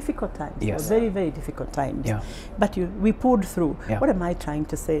there were difficult times, very, very difficult times. But we pulled through. What am I trying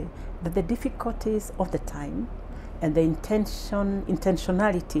to say? That the difficulties of the time and the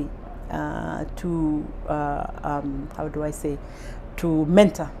intentionality to, how do I say, to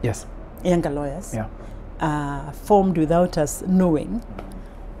mentor younger lawyers formed without us knowing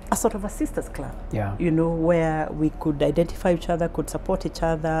a sort of a sisters club, you know, where we could identify each other, could support each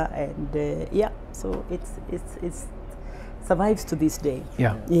other, and so it's survives to this day.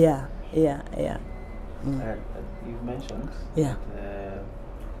 You've mentioned that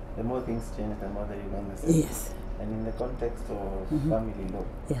the more things change, the more they remain the same. And in the context of family law,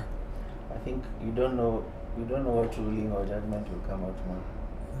 I think you don't know what ruling or judgment will come out tomorrow.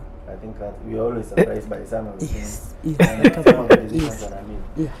 I think that we're always surprised by some of the things and some of the decisions that are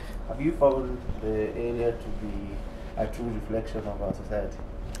made. Have you found the area to be a true reflection of our society?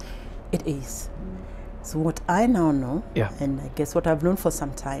 It is. So what I now know, and I guess what I've known for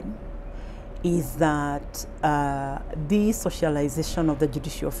some time, is that the socialization of the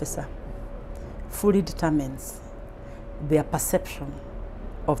judicial officer fully determines their perception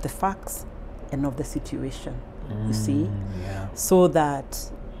of the facts and of the situation, you see? So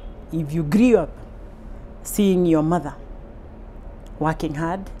that if you grew up seeing your mother working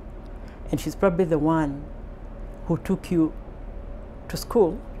hard, and she's probably the one who took you to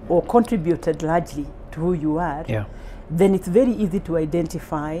school or contributed largely to who you are, then it's very easy to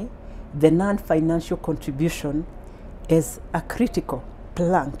identify the non-financial contribution as a critical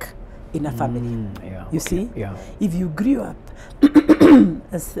plank in a family. You see? If you grew up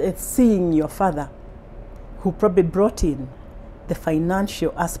as seeing your father, who probably brought in the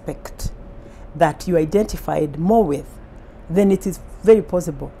financial aspect that you identified more with, then it is very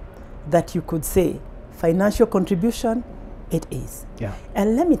possible that you could say financial contribution, it is.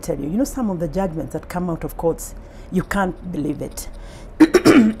 And let me tell you, you know, some of the judgments that come out of courts, you can't believe it.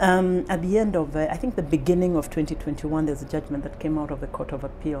 At the end of, I think the beginning of 2021, there's a judgment that came out of the Court of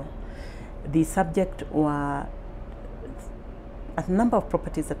Appeal. The subject were a number of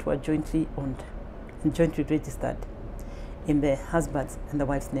properties that were jointly owned and jointly registered in the husband's and the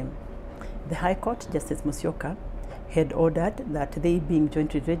wife's name. The High Court, Justice Musyoka, had ordered that they being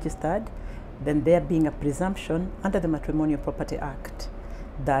jointly registered, then there being a presumption under the Matrimonial Property Act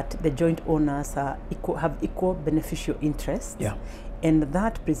that the joint owners are have equal beneficial interests. And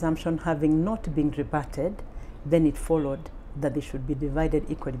that presumption having not been rebutted, then it followed that they should be divided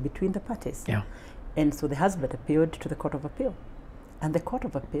equally between the parties. And so the husband appealed to the Court of Appeal. And the Court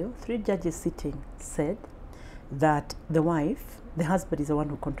of Appeal, 3 judges sitting, said that the wife, the husband is the one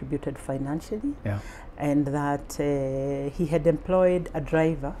who contributed financially, and that he had employed a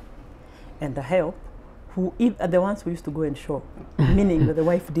driver and a help who are the ones who used to go and shop, meaning that the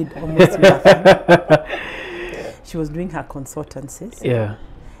wife did almost nothing. She was doing her consultancies,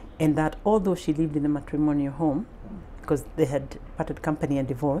 and that although she lived in a matrimonial home, because they had parted company and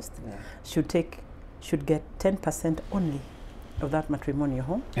divorced, should get 10% only of that matrimonial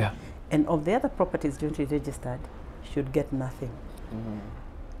home, and of the other properties jointly registered, should get nothing.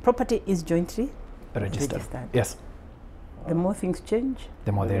 Property is jointly registered. The more things change,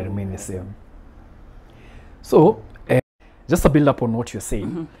 the more they remain the same. So, just to build up on what you're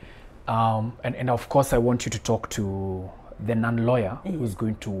saying, and of course I want you to talk to the non-lawyer who's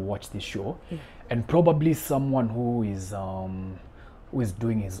going to watch this show, and probably someone who is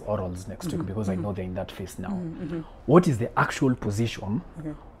doing his orals next week, because I know they're in that phase now. What is the actual position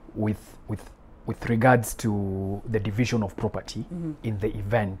with regards to the division of property in the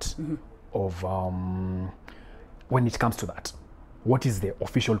event of when it comes to that? What is the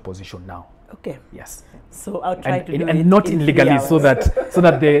official position now? Okay. Yes. So I'll try to do it and not in illegally, 3 so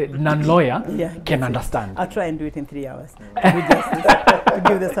that the non-lawyer can it. understand. I'll try and do it in 3 hours. To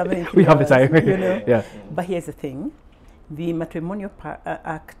give the summary in 3 We have the hours, time. you know. Yeah. But here's the thing: the Matrimonial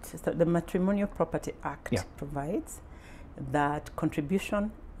the Matrimonial Property Act provides that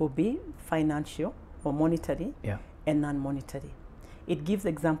contribution will be financial or monetary and non-monetary. It gives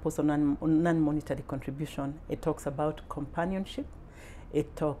examples of non-monetary contribution. It talks about companionship.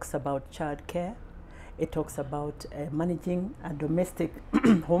 It talks about child care. It talks about managing a domestic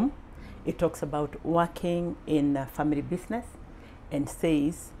home. It talks about working in a family business, and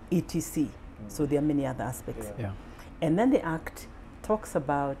says etc. So there are many other aspects. Yeah. And then the Act talks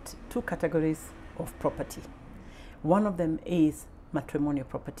about 2 categories of property. One of them is matrimonial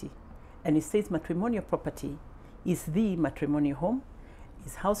property. And it says matrimonial property is the matrimonial home,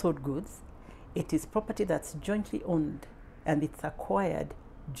 is household goods, it is property that's jointly owned, and it's acquired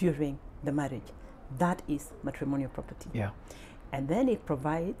during the marriage. That is matrimonial property. Yeah. And then it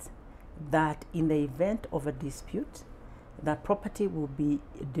provides that in the event of a dispute, that property will be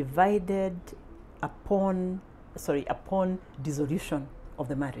divided upon dissolution of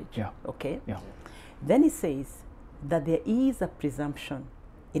the marriage. Yeah. Okay? Yeah. Then it says that there is a presumption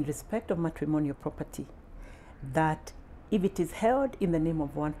in respect of matrimonial property that if it is held in the name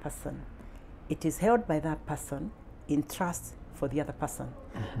of one person, it is held by that person in trust for the other person.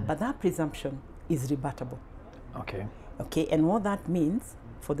 But that presumption is rebuttable. Okay. Okay, and what that means,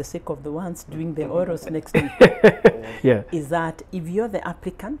 for the sake of the ones doing the orals next week, is that if you're the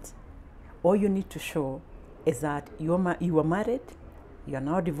applicant, all you need to show is that you were married, you are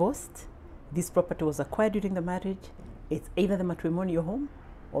now divorced, this property was acquired during the marriage, it's either the matrimonial home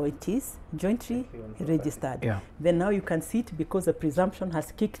or it is jointly registered. Yeah. Then now you can see it because the presumption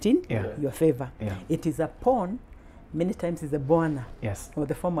has kicked in your favor. Yeah. It is upon, many times is a bwana, or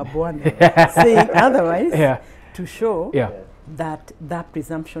the former bwana, saying otherwise to show that that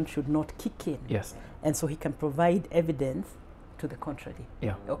presumption should not kick in. Yes. And so he can provide evidence to the contrary.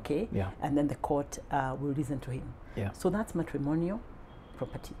 Yeah. Okay? Yeah. And then the court will listen to him. Yeah. So that's matrimonial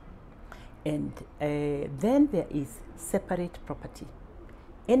property. And then there is separate property.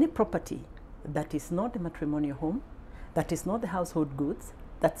 Any property that is not the matrimonial home, that is not the household goods,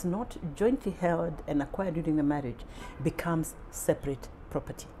 that's not jointly held and acquired during the marriage, becomes separate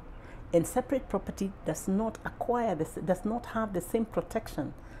property. And separate property does not does not have the same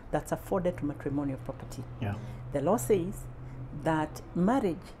protection that's afforded to matrimonial property. Yeah. The law says that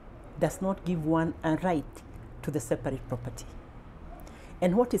marriage does not give one a right to the separate property.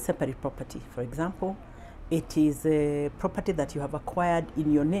 And what is separate property? For example, it is a property that you have acquired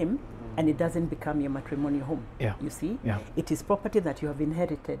in your name and it doesn't become your matrimonial home. Yeah. You see? Yeah. It is property that you have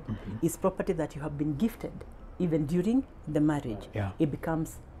inherited. It's property that you have been gifted even during the marriage. Yeah. It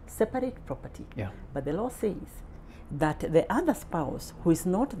becomes separate property. Yeah. But the law says that the other spouse who is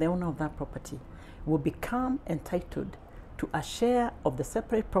not the owner of that property will become entitled to a share of the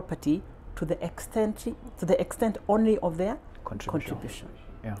separate property to the extent only of their contribution.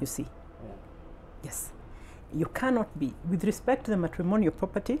 Yeah. You see? Yes. You cannot be, with respect to the matrimonial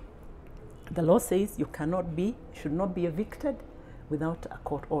property, the law says you should not be evicted without a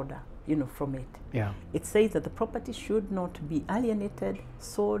court order, from it. Yeah. It says that the property should not be alienated,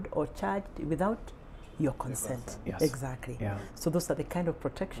 sold, or charged without your consent. Yes. Exactly. Yeah. So those are the kind of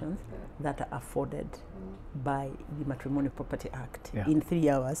protections that are afforded by the Matrimonial Property Act in 3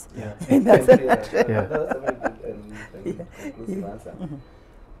 hours. Yeah. That's That was a very good conclusive answer.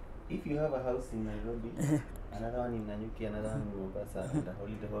 If you have a house in Nairobi, another one in Nanyuki, another one in Mombasa, and a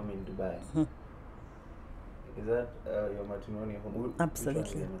holiday home in Dubai, is that your matrimonial home?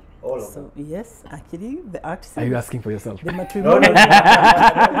 Absolutely. All of So them? yes, actually, the Act says Are you asking for yourself? the matrimonial.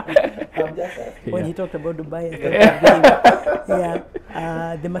 I'm just asking. When he talked about Dubai,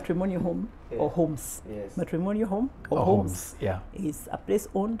 the matrimonial home or homes. Yes. Matrimonial home or Or homes Yeah. is a place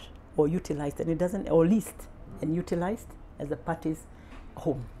owned or utilized, and it doesn't, or leased and utilized as a party's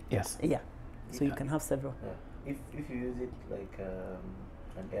home. Yes. Yeah. So you can have several. Yeah. If you use it like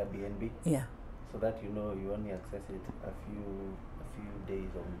an Airbnb, Yeah. so that you only access it a few days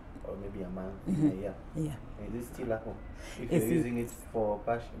or maybe a month in a year. Yeah. Is it still a home? If Is you're it- using it for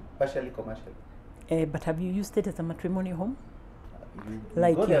partially commercial, But have you used it as a matrimonial home? you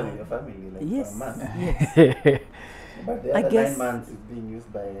Like go there your- with your family like Yes. for a month. Yes. But the I other guess- 9 months is being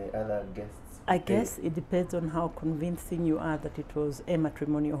used by other guests I guess it depends on how convincing you are that it was a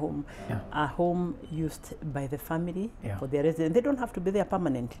matrimonial home, a home used by the family for their residents. They don't have to be there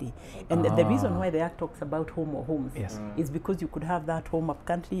permanently. And the reason why the Act talks about home or homes is because you could have that home up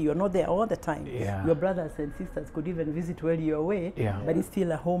country. You're not there all the time. Your brothers and sisters could even visit while you're away, but it's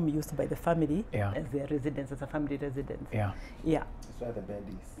still a home used by the family as their residence, as a family residence. That's where the bed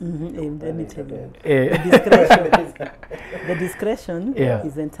is. Let me tell you. The discretion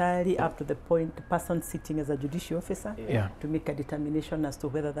is entirely up to the person sitting as a judicial officer to make a determination as to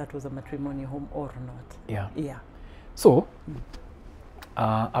whether that was a matrimonial home or not. So,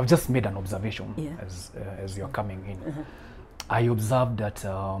 I've just made an observation as you're coming in. I observed that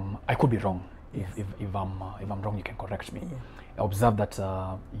I could be wrong. If I'm wrong, you can correct me. I observed that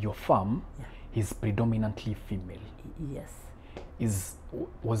your farm is predominantly female. Yes.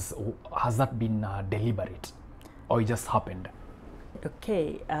 Has that been deliberate, or it just happened?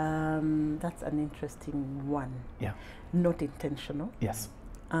 Okay, that's an interesting one. Not intentional. Yes.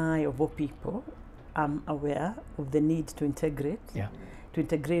 I, of all people, am aware of the need to integrate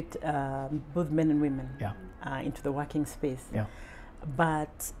both men and women into the working space.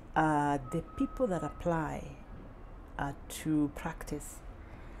 But the people that apply to practice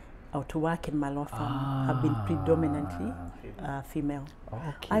or to work in my law firm have been predominantly female.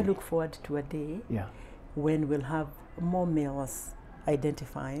 I look forward to a day when we'll have more males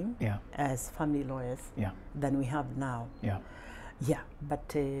identifying as family lawyers than we have now. But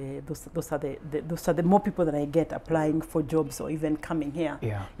those are the more people that I get applying for jobs or even coming here,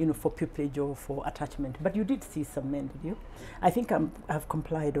 for pupillage or for attachment. But you did see some men, did you? I think I've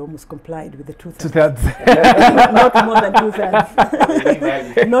almost complied with the 2/3. Not more than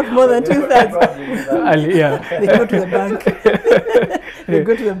 2/3. Not more than 2/3. They go to the bank. They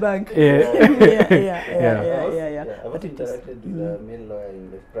go to the bank. I was interacted with a male lawyer in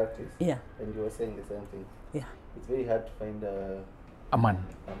the practice. And you were saying the same thing. It's very hard to find a man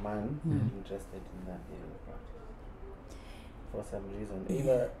interested in that area of practice for some reason.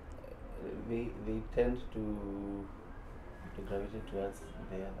 Either they tend to gravitate towards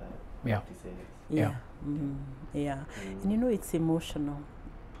the other practice areas. And it's emotional.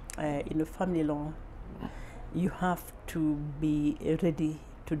 In family law, you have to be ready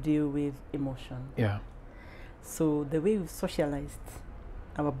to deal with emotion. So the way we've socialized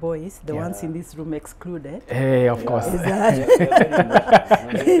our boys, the ones in this room excluded, of course, is that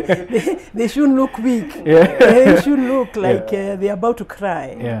they shouldn't look weak. They should look like they're about to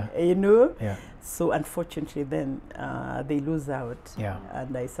cry. So unfortunately, then they lose out.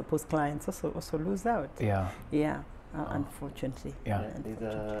 And I suppose clients also lose out. Unfortunately.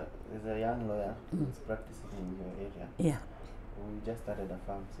 There's a young lawyer who's practicing in your area. We just started a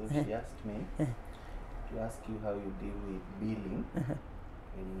firm, so she asked me to ask you how you deal with billing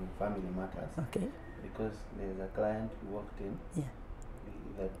in family matters. Because there's a client who walked in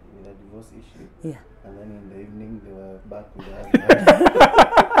with a divorce issue, and then in the evening they were back with her.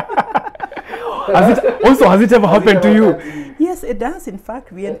 Has it ever happened to you? Yes, it does. In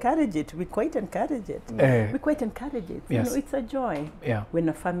fact, we encourage it. We quite encourage it. We quite encourage it. It's a joy when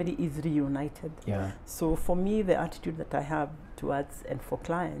a family is reunited. So for me, the attitude that I have towards and for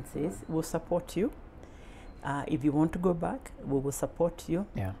clients is, we'll support you. If you want to go back, we will support you.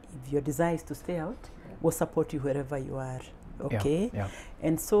 If your desire is to stay out, we'll support you wherever you are.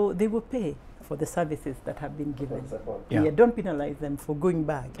 And so they will pay for the services that have been given. Don't penalize them for going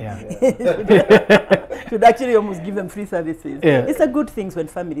back. Should actually almost give them free services. It's a good thing when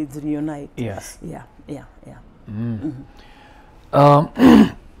families reunite.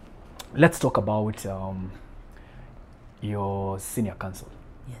 Let's talk about your senior counsel.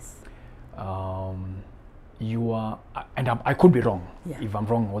 You are, and I could be wrong. If I'm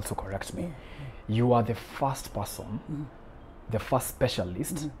wrong, also correct me. You are the first person, the first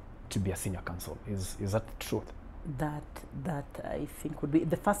specialist to be a senior counsel. Is that the truth? That I think would be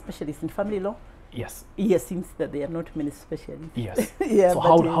the first specialist in family law. Yes, since that there are not many specialists. So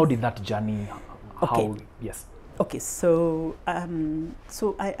how did that journey? So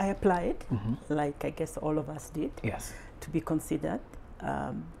I applied, like I guess all of us did, to be considered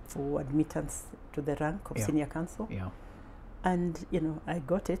for admittance to the rank of senior counsel. And I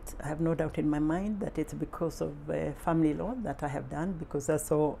got it. I have no doubt in my mind that it's because of family law that I have done, because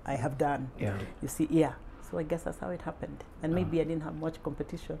that's all I have done. You see, so I guess that's how it happened. And maybe I didn't have much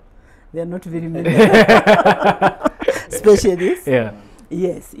competition. There are not very many specialists.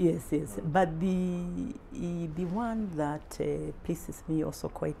 Yes. But the one that pleases me also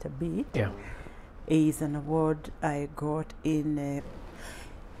quite a bit is an award I got in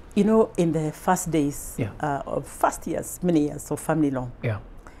in the first days of many years of family law.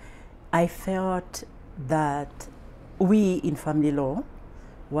 I felt that we in family law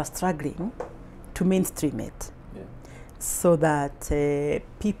were struggling to mainstream it. Yeah. So that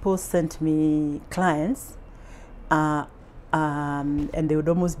people sent me clients and they would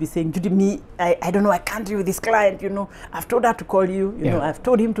almost be saying, Judy, I don't know, I can't deal with this client, you know, I've told her to call you, you know, I've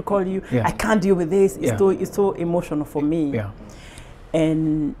told him to call you, I can't deal with this, it's so emotional for me. Yeah.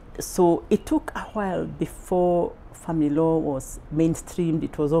 And so it took a while before family law was mainstreamed.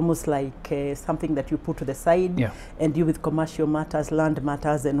 It was almost like something that you put to the side and deal with commercial matters, land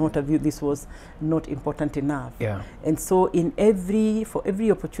matters, and what have you. This was not important enough. Yeah. And so for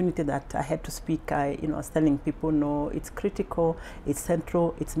every opportunity that I had to speak, I was telling people, no, it's critical, it's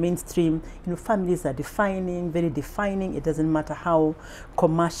central, it's mainstream. You know, families are defining, very defining. It doesn't matter how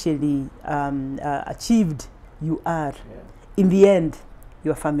commercially achieved you are. Yeah. In the end,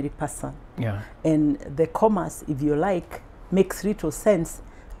 you're a family person. Yeah. And the commerce, if you like, makes little sense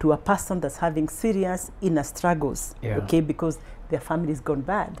to a person that's having serious inner struggles, okay, because their family's gone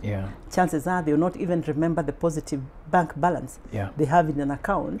bad. Yeah. Chances are they'll not even remember the positive bank balance they have in an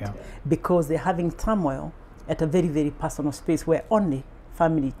account because they're having turmoil at a very, very personal space where only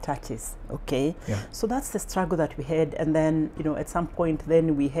family touches, okay? So that's the struggle that we had. And then, you know, at some point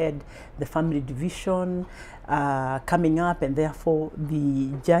then we had the family division coming up, and therefore the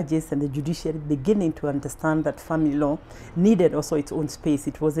judges and the judiciary beginning to understand that family law needed also its own space.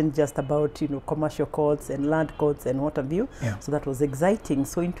 It wasn't just about, you know, commercial courts and land courts and what have you. So that was exciting.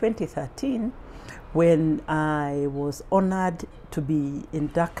 So in 2013, when I was honored to be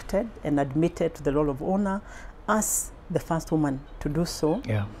inducted and admitted to the Roll of Honor as the first woman to do so,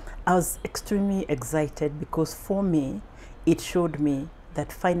 I was extremely excited because for me, it showed me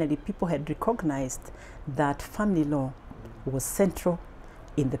that finally people had recognized that family law was central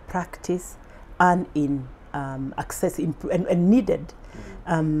in the practice and in access and needed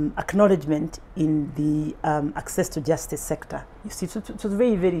acknowledgement in the access to justice sector. You see, so it was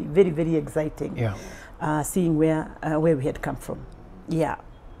very, very, very, very exciting seeing where we had come from. Yeah.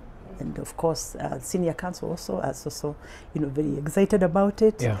 And of course, Senior Counsel also is also, you know, very excited about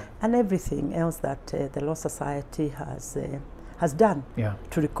it, and everything else that the Law Society has done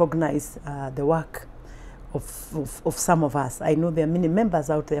to recognize the work of some of us. I know there are many members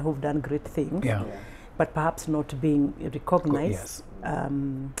out there who've done great things, but perhaps not being recognized.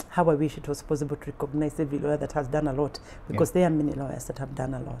 How I wish it was possible to recognize every lawyer that has done a lot, because there are many lawyers that have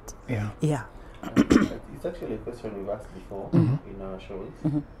done a lot. It's actually a question we've asked before in our shows.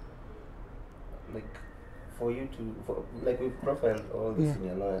 Like, for you to, like, we've profiled all the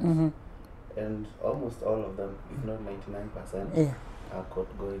senior lawyers, and almost all of them, if not 99%, are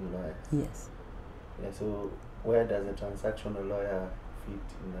court-going lawyers. Yes. Yeah, so where does a transactional lawyer fit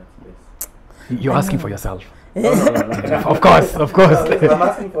in that space? You're asking for yourself. No. Of course. I'm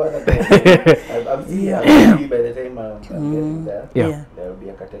asking for other things. I'm seeing by the time I'm getting there, there will be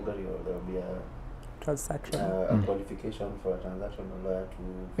a category, or there will be a transaction, a qualification for a transactional lawyer to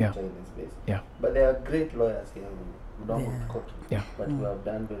feature in this space. But there are great lawyers here who don't go to court, but who have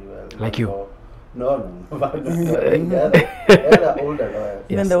done very well. Like you. No. They're older lawyers.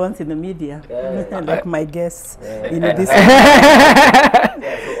 Even the ones in the media, like my guests. You know, this. So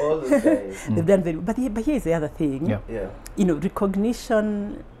all those guys, they've done very. But here's the other thing. You know,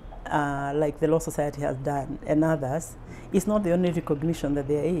 recognition, like the Law Society has done and others, is not the only recognition that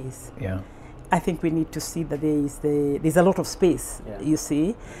there is. I think we need to see that there's a lot of space, you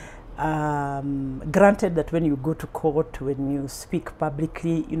see. Granted that when you go to court, when you speak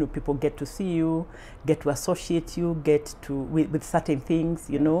publicly, you know, people get to see you, get to associate you, get to with certain things,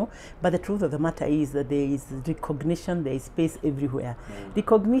 you know. But the truth of the matter is that there is recognition, there is space everywhere.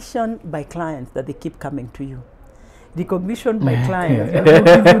 Recognition by clients that they keep coming to you. Recognition by clients that will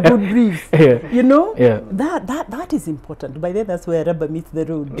give you good briefs. You know, that is important. By then, that's where rubber meets the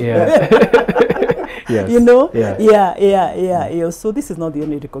road. You know, So this is not the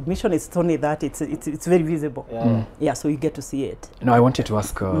only recognition. It's only that it's very visible. So you get to see it. No, I wanted to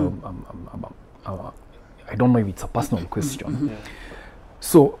ask. I don't know if it's a personal question.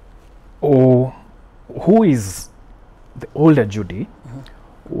 So, who is the older Judy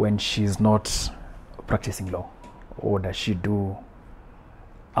when she's not practicing law? Or does she do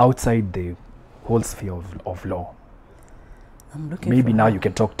outside the whole sphere of law? I'm looking Maybe for now her. you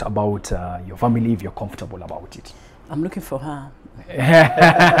can talk about your family if you're comfortable about it. I'm looking for her.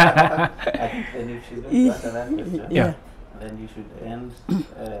 I think then if she's going to answer that question, then you should end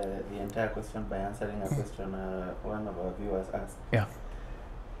the entire question by answering a question one of our viewers asked.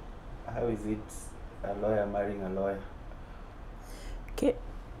 How is it a lawyer marrying a lawyer? Okay,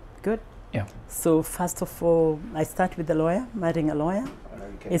 good. Yeah. So first of all, I start with a lawyer, marrying a lawyer.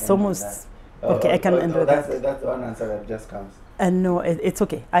 It's almost okay. I can enter that. That's the one answer that just comes. No, it's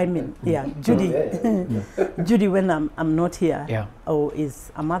okay. I mean, yeah, Judy. Judy, when I'm not here,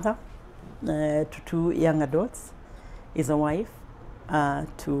 is a mother to 2 young adults, is a wife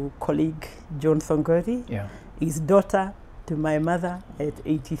to colleague John Thongori, his daughter to my mother at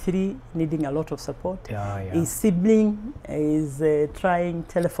 83, needing a lot of support. His sibling is trying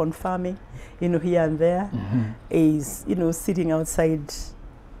telephone farming, here and there. Is, sitting outside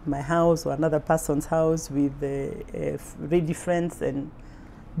my house or another person's house with ready friends and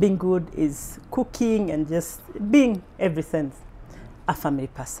being good, is cooking and just being everything, a family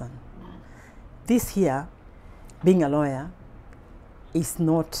person. This here, being a lawyer, is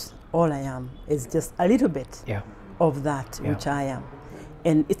not all I am. It's just a little bit of that which I am.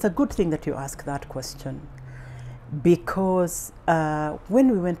 And it's a good thing that you ask that question, because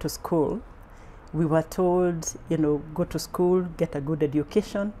when we went to school, we were told, go to school, get a good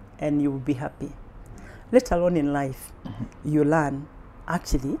education, and you will be happy. Let alone in life, you learn,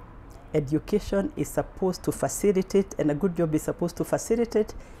 actually, education is supposed to facilitate, and a good job is supposed to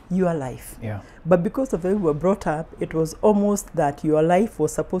facilitate your life. But because of the way we were brought up, it was almost that your life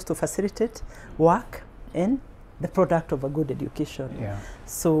was supposed to facilitate work and the product of a good education.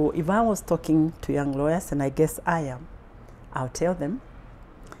 So if I was talking to young lawyers, and I guess I am, I'll tell them,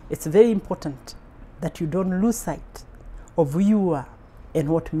 it's very important that you don't lose sight of who you are and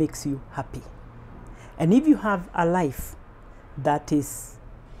what makes you happy. And if you have a life that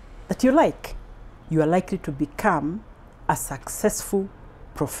you like, you are likely to become a successful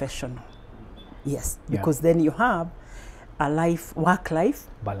professional. Yes, because then you have a work-life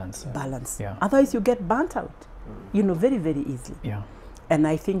balance. Otherwise, you get burnt out, very, very easily. And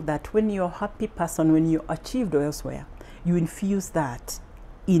I think that when you're a happy person, when you achieved elsewhere, you infuse that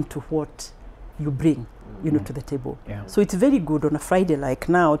into what you bring, to the table. So it's very good on a Friday like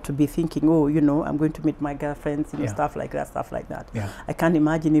now to be thinking, oh, I'm going to meet my girlfriends, stuff like that. I can't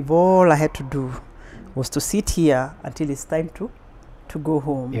imagine if all I had to do was to sit here until it's time to go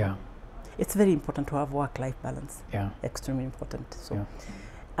home. It's very important to have work-life balance. Extremely important. So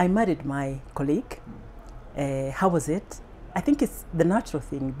I married my colleague. How was it? I think it's the natural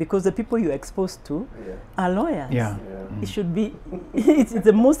thing, because the people you're exposed to are lawyers. It should be, it's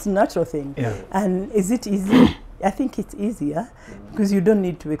the most natural thing. And is it easy? I think it's easier because you don't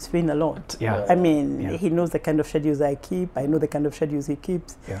need to explain a lot. I mean, he knows the kind of schedules I keep. I know the kind of schedules he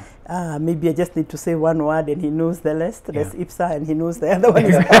keeps. Maybe I just need to say one word and he knows the rest. There's IPSA and he knows the other one.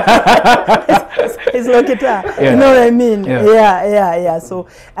 It's Lokita. You know what I mean? So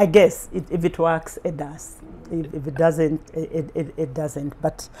I guess if it works, it does. If it doesn't, it doesn't.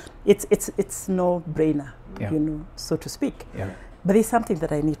 But it's no brainer, so to speak. But there's something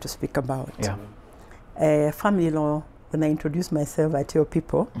that I need to speak about. Family law. When I introduce myself, I tell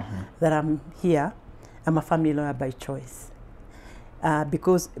people that I'm here. I'm a family lawyer by choice,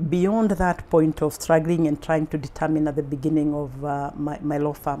 because beyond that point of struggling and trying to determine at the beginning of my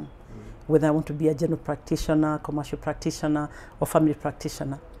law firm whether I want to be a general practitioner, commercial practitioner, or family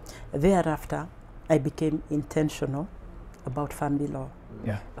practitioner, thereafter I became intentional about family law.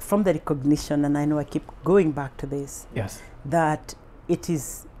 From the recognition, and I know I keep going back to this, that it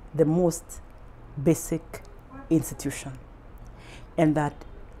is the most basic institution. And that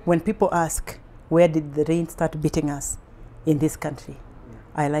when people ask, where did the rain start beating us in this country?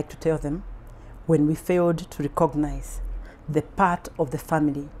 I like to tell them, when we failed to recognize the part of the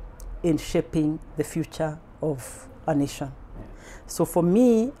family in shaping the future of a nation. So for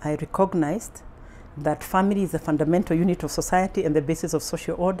me, I recognized that family is a fundamental unit of society and the basis of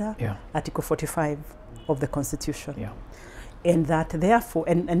social order, Article 45 of the Constitution. And that therefore,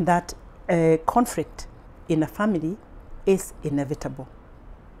 and that conflict in a family is inevitable.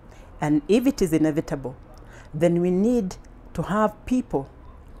 And if it is inevitable, then we need to have people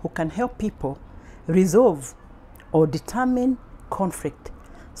who can help people resolve or determine conflict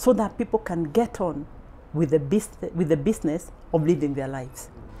so that people can get on with the business of living their lives.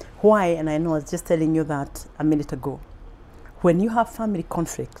 Why? And I know I was just telling you that a minute ago. When you have family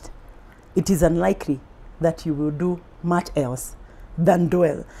conflict, it is unlikely that you will do much else than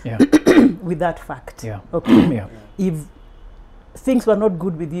dwell with that fact. Okay. If things were not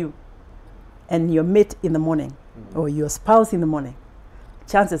good with you and your mate in the morning or your spouse in the morning,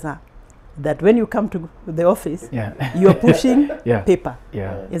 chances are that when you come to the office, you're pushing paper,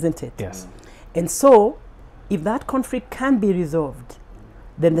 isn't it? And so if that conflict can be resolved,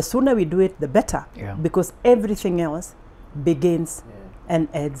 then the sooner we do it, the better, because everything else begins and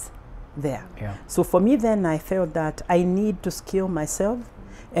ends there. So for me then, I felt that I need to skill myself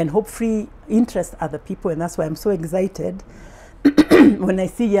and hopefully interest other people. And that's why I'm so excited when I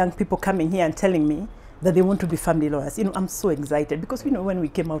see young people coming here and telling me that they want to be family lawyers. You know, I'm so excited because, you know, when we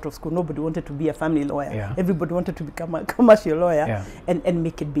came out of school, nobody wanted to be a family lawyer. Yeah. Everybody wanted to become a commercial lawyer, yeah, and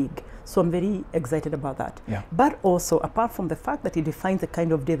make it big. So I'm very excited about that. Yeah. But also, apart from the fact that it defines the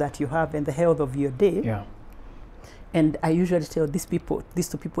kind of day that you have and the health of your day, yeah, and I usually tell these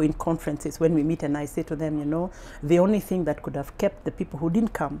two people in conferences when we meet, and I say to them, you know, the only thing that could have kept the people who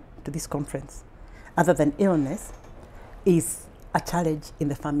didn't come to this conference, other than illness, is a challenge in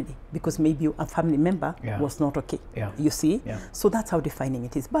the family, because maybe a family member yeah, was not okay. Yeah. You see? Yeah. So that's how defining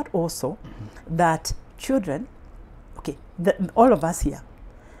it is. But also that children, okay, all of us here,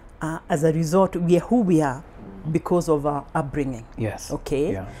 as a result, we are who we are because of our upbringing. Yes.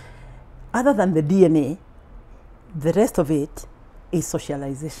 Okay? Yeah. Other than the DNA, the rest of it is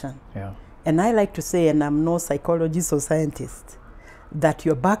socialization. Yeah. And I like to say, and I'm no psychologist or scientist, that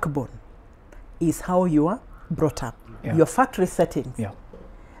your backbone is how you are brought up. Yeah. Your factory settings Yeah.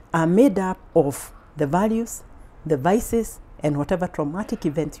 are made up of the values, the vices, and whatever traumatic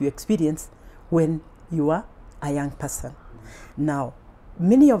events you experience when you are a young person. Now,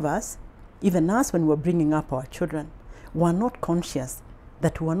 many of us, even us when we're bringing up our children, we're not conscious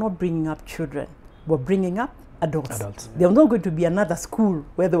that we're not bringing up children, we're bringing up adults. There's not going to be another school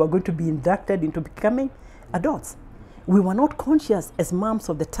where they were going to be inducted into becoming adults. We were not conscious as moms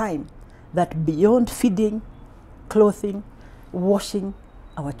of the time that beyond feeding, clothing, washing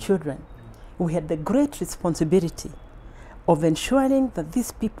our children, we had the great responsibility of ensuring that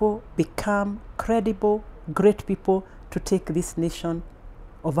these people become credible, great people to take this nation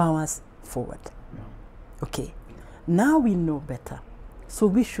of ours forward. Yeah. Okay, now we know better, so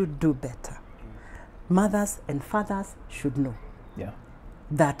we should do better. Mothers and fathers should know Yeah.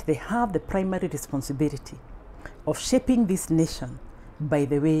 that they have the primary responsibility of shaping this nation by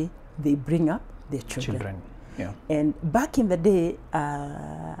the way they bring up their children. Yeah. And back in the day,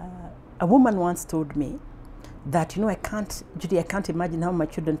 a woman once told me that, you know, Judy, I can't imagine how my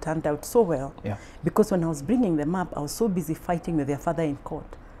children turned out so well. Yeah. Because when I was bringing them up, I was so busy fighting with their father in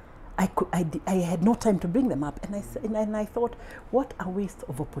court. I had no time to bring them up. And I thought, what a waste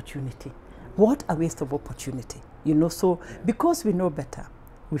of opportunity. What a waste of opportunity. You know, so because we know better,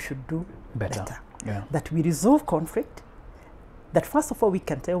 we should do better. Yeah. That we resolve conflict, that first of all, we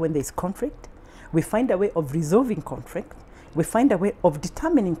can tell when there is conflict. We find a way of resolving conflict. We find a way of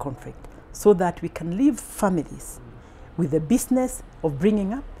determining conflict so that we can leave families with the business of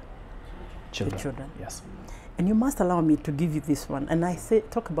bringing up the children. Yes. And you must allow me to give you this one. And I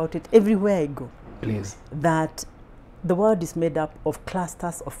talk about it everywhere I go. Please. That the world is made up of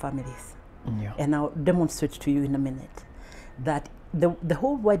clusters of families. Yeah. And I'll demonstrate to you in a minute that the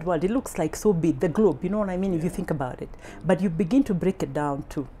whole wide world, it looks like so big, the globe, you know what I mean, if you think about it. But you begin to break it down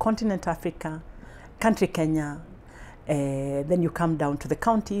to continent Africa, country Kenya, then you come down to the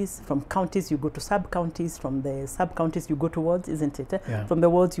counties. From counties you go to sub-counties. From the sub-counties you go to wards, isn't it? Yeah. From the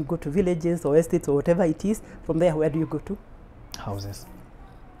wards you go to villages or estates or whatever it is. From there, where do you go to? Houses.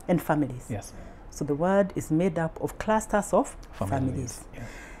 And families. Yes. So the world is made up of clusters of families. Yeah.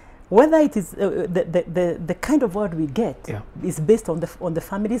 Whether it is the kind of world we get Yeah. is based on the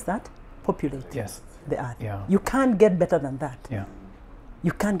families that populate Yes. the earth. Yeah. You can't get better than that. Yeah.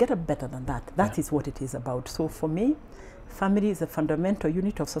 You can't get better than that. That is what it is about. So for me, family is a fundamental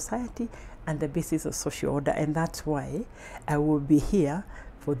unit of society and the basis of social order. And that's why I will be here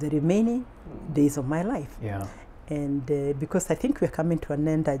for the remaining days of my life. Yeah. And because I think we're coming to an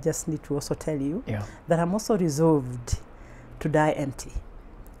end, I just need to also tell you that I'm also resolved to die empty.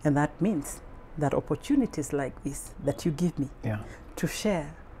 And that means that opportunities like this that you give me to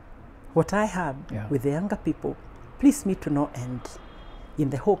share what I have with the younger people, please me to no end, in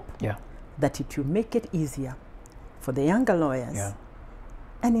the hope that it will make it easier for the younger lawyers,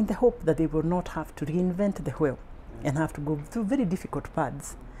 and in the hope that they will not have to reinvent the wheel and have to go through very difficult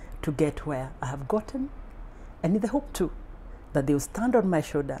paths to get where I have gotten, and in the hope too that they will stand on my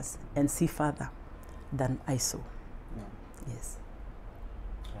shoulders and see further than I saw. Yes.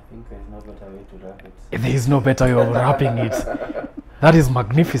 I think there is no better way to wrap it. There is no better way of wrapping it. That is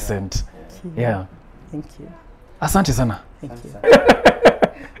magnificent. Yeah. Thank you. Asante sana. Thank you.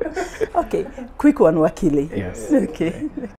 Okay, quick one, Wakili. Yes. Okay.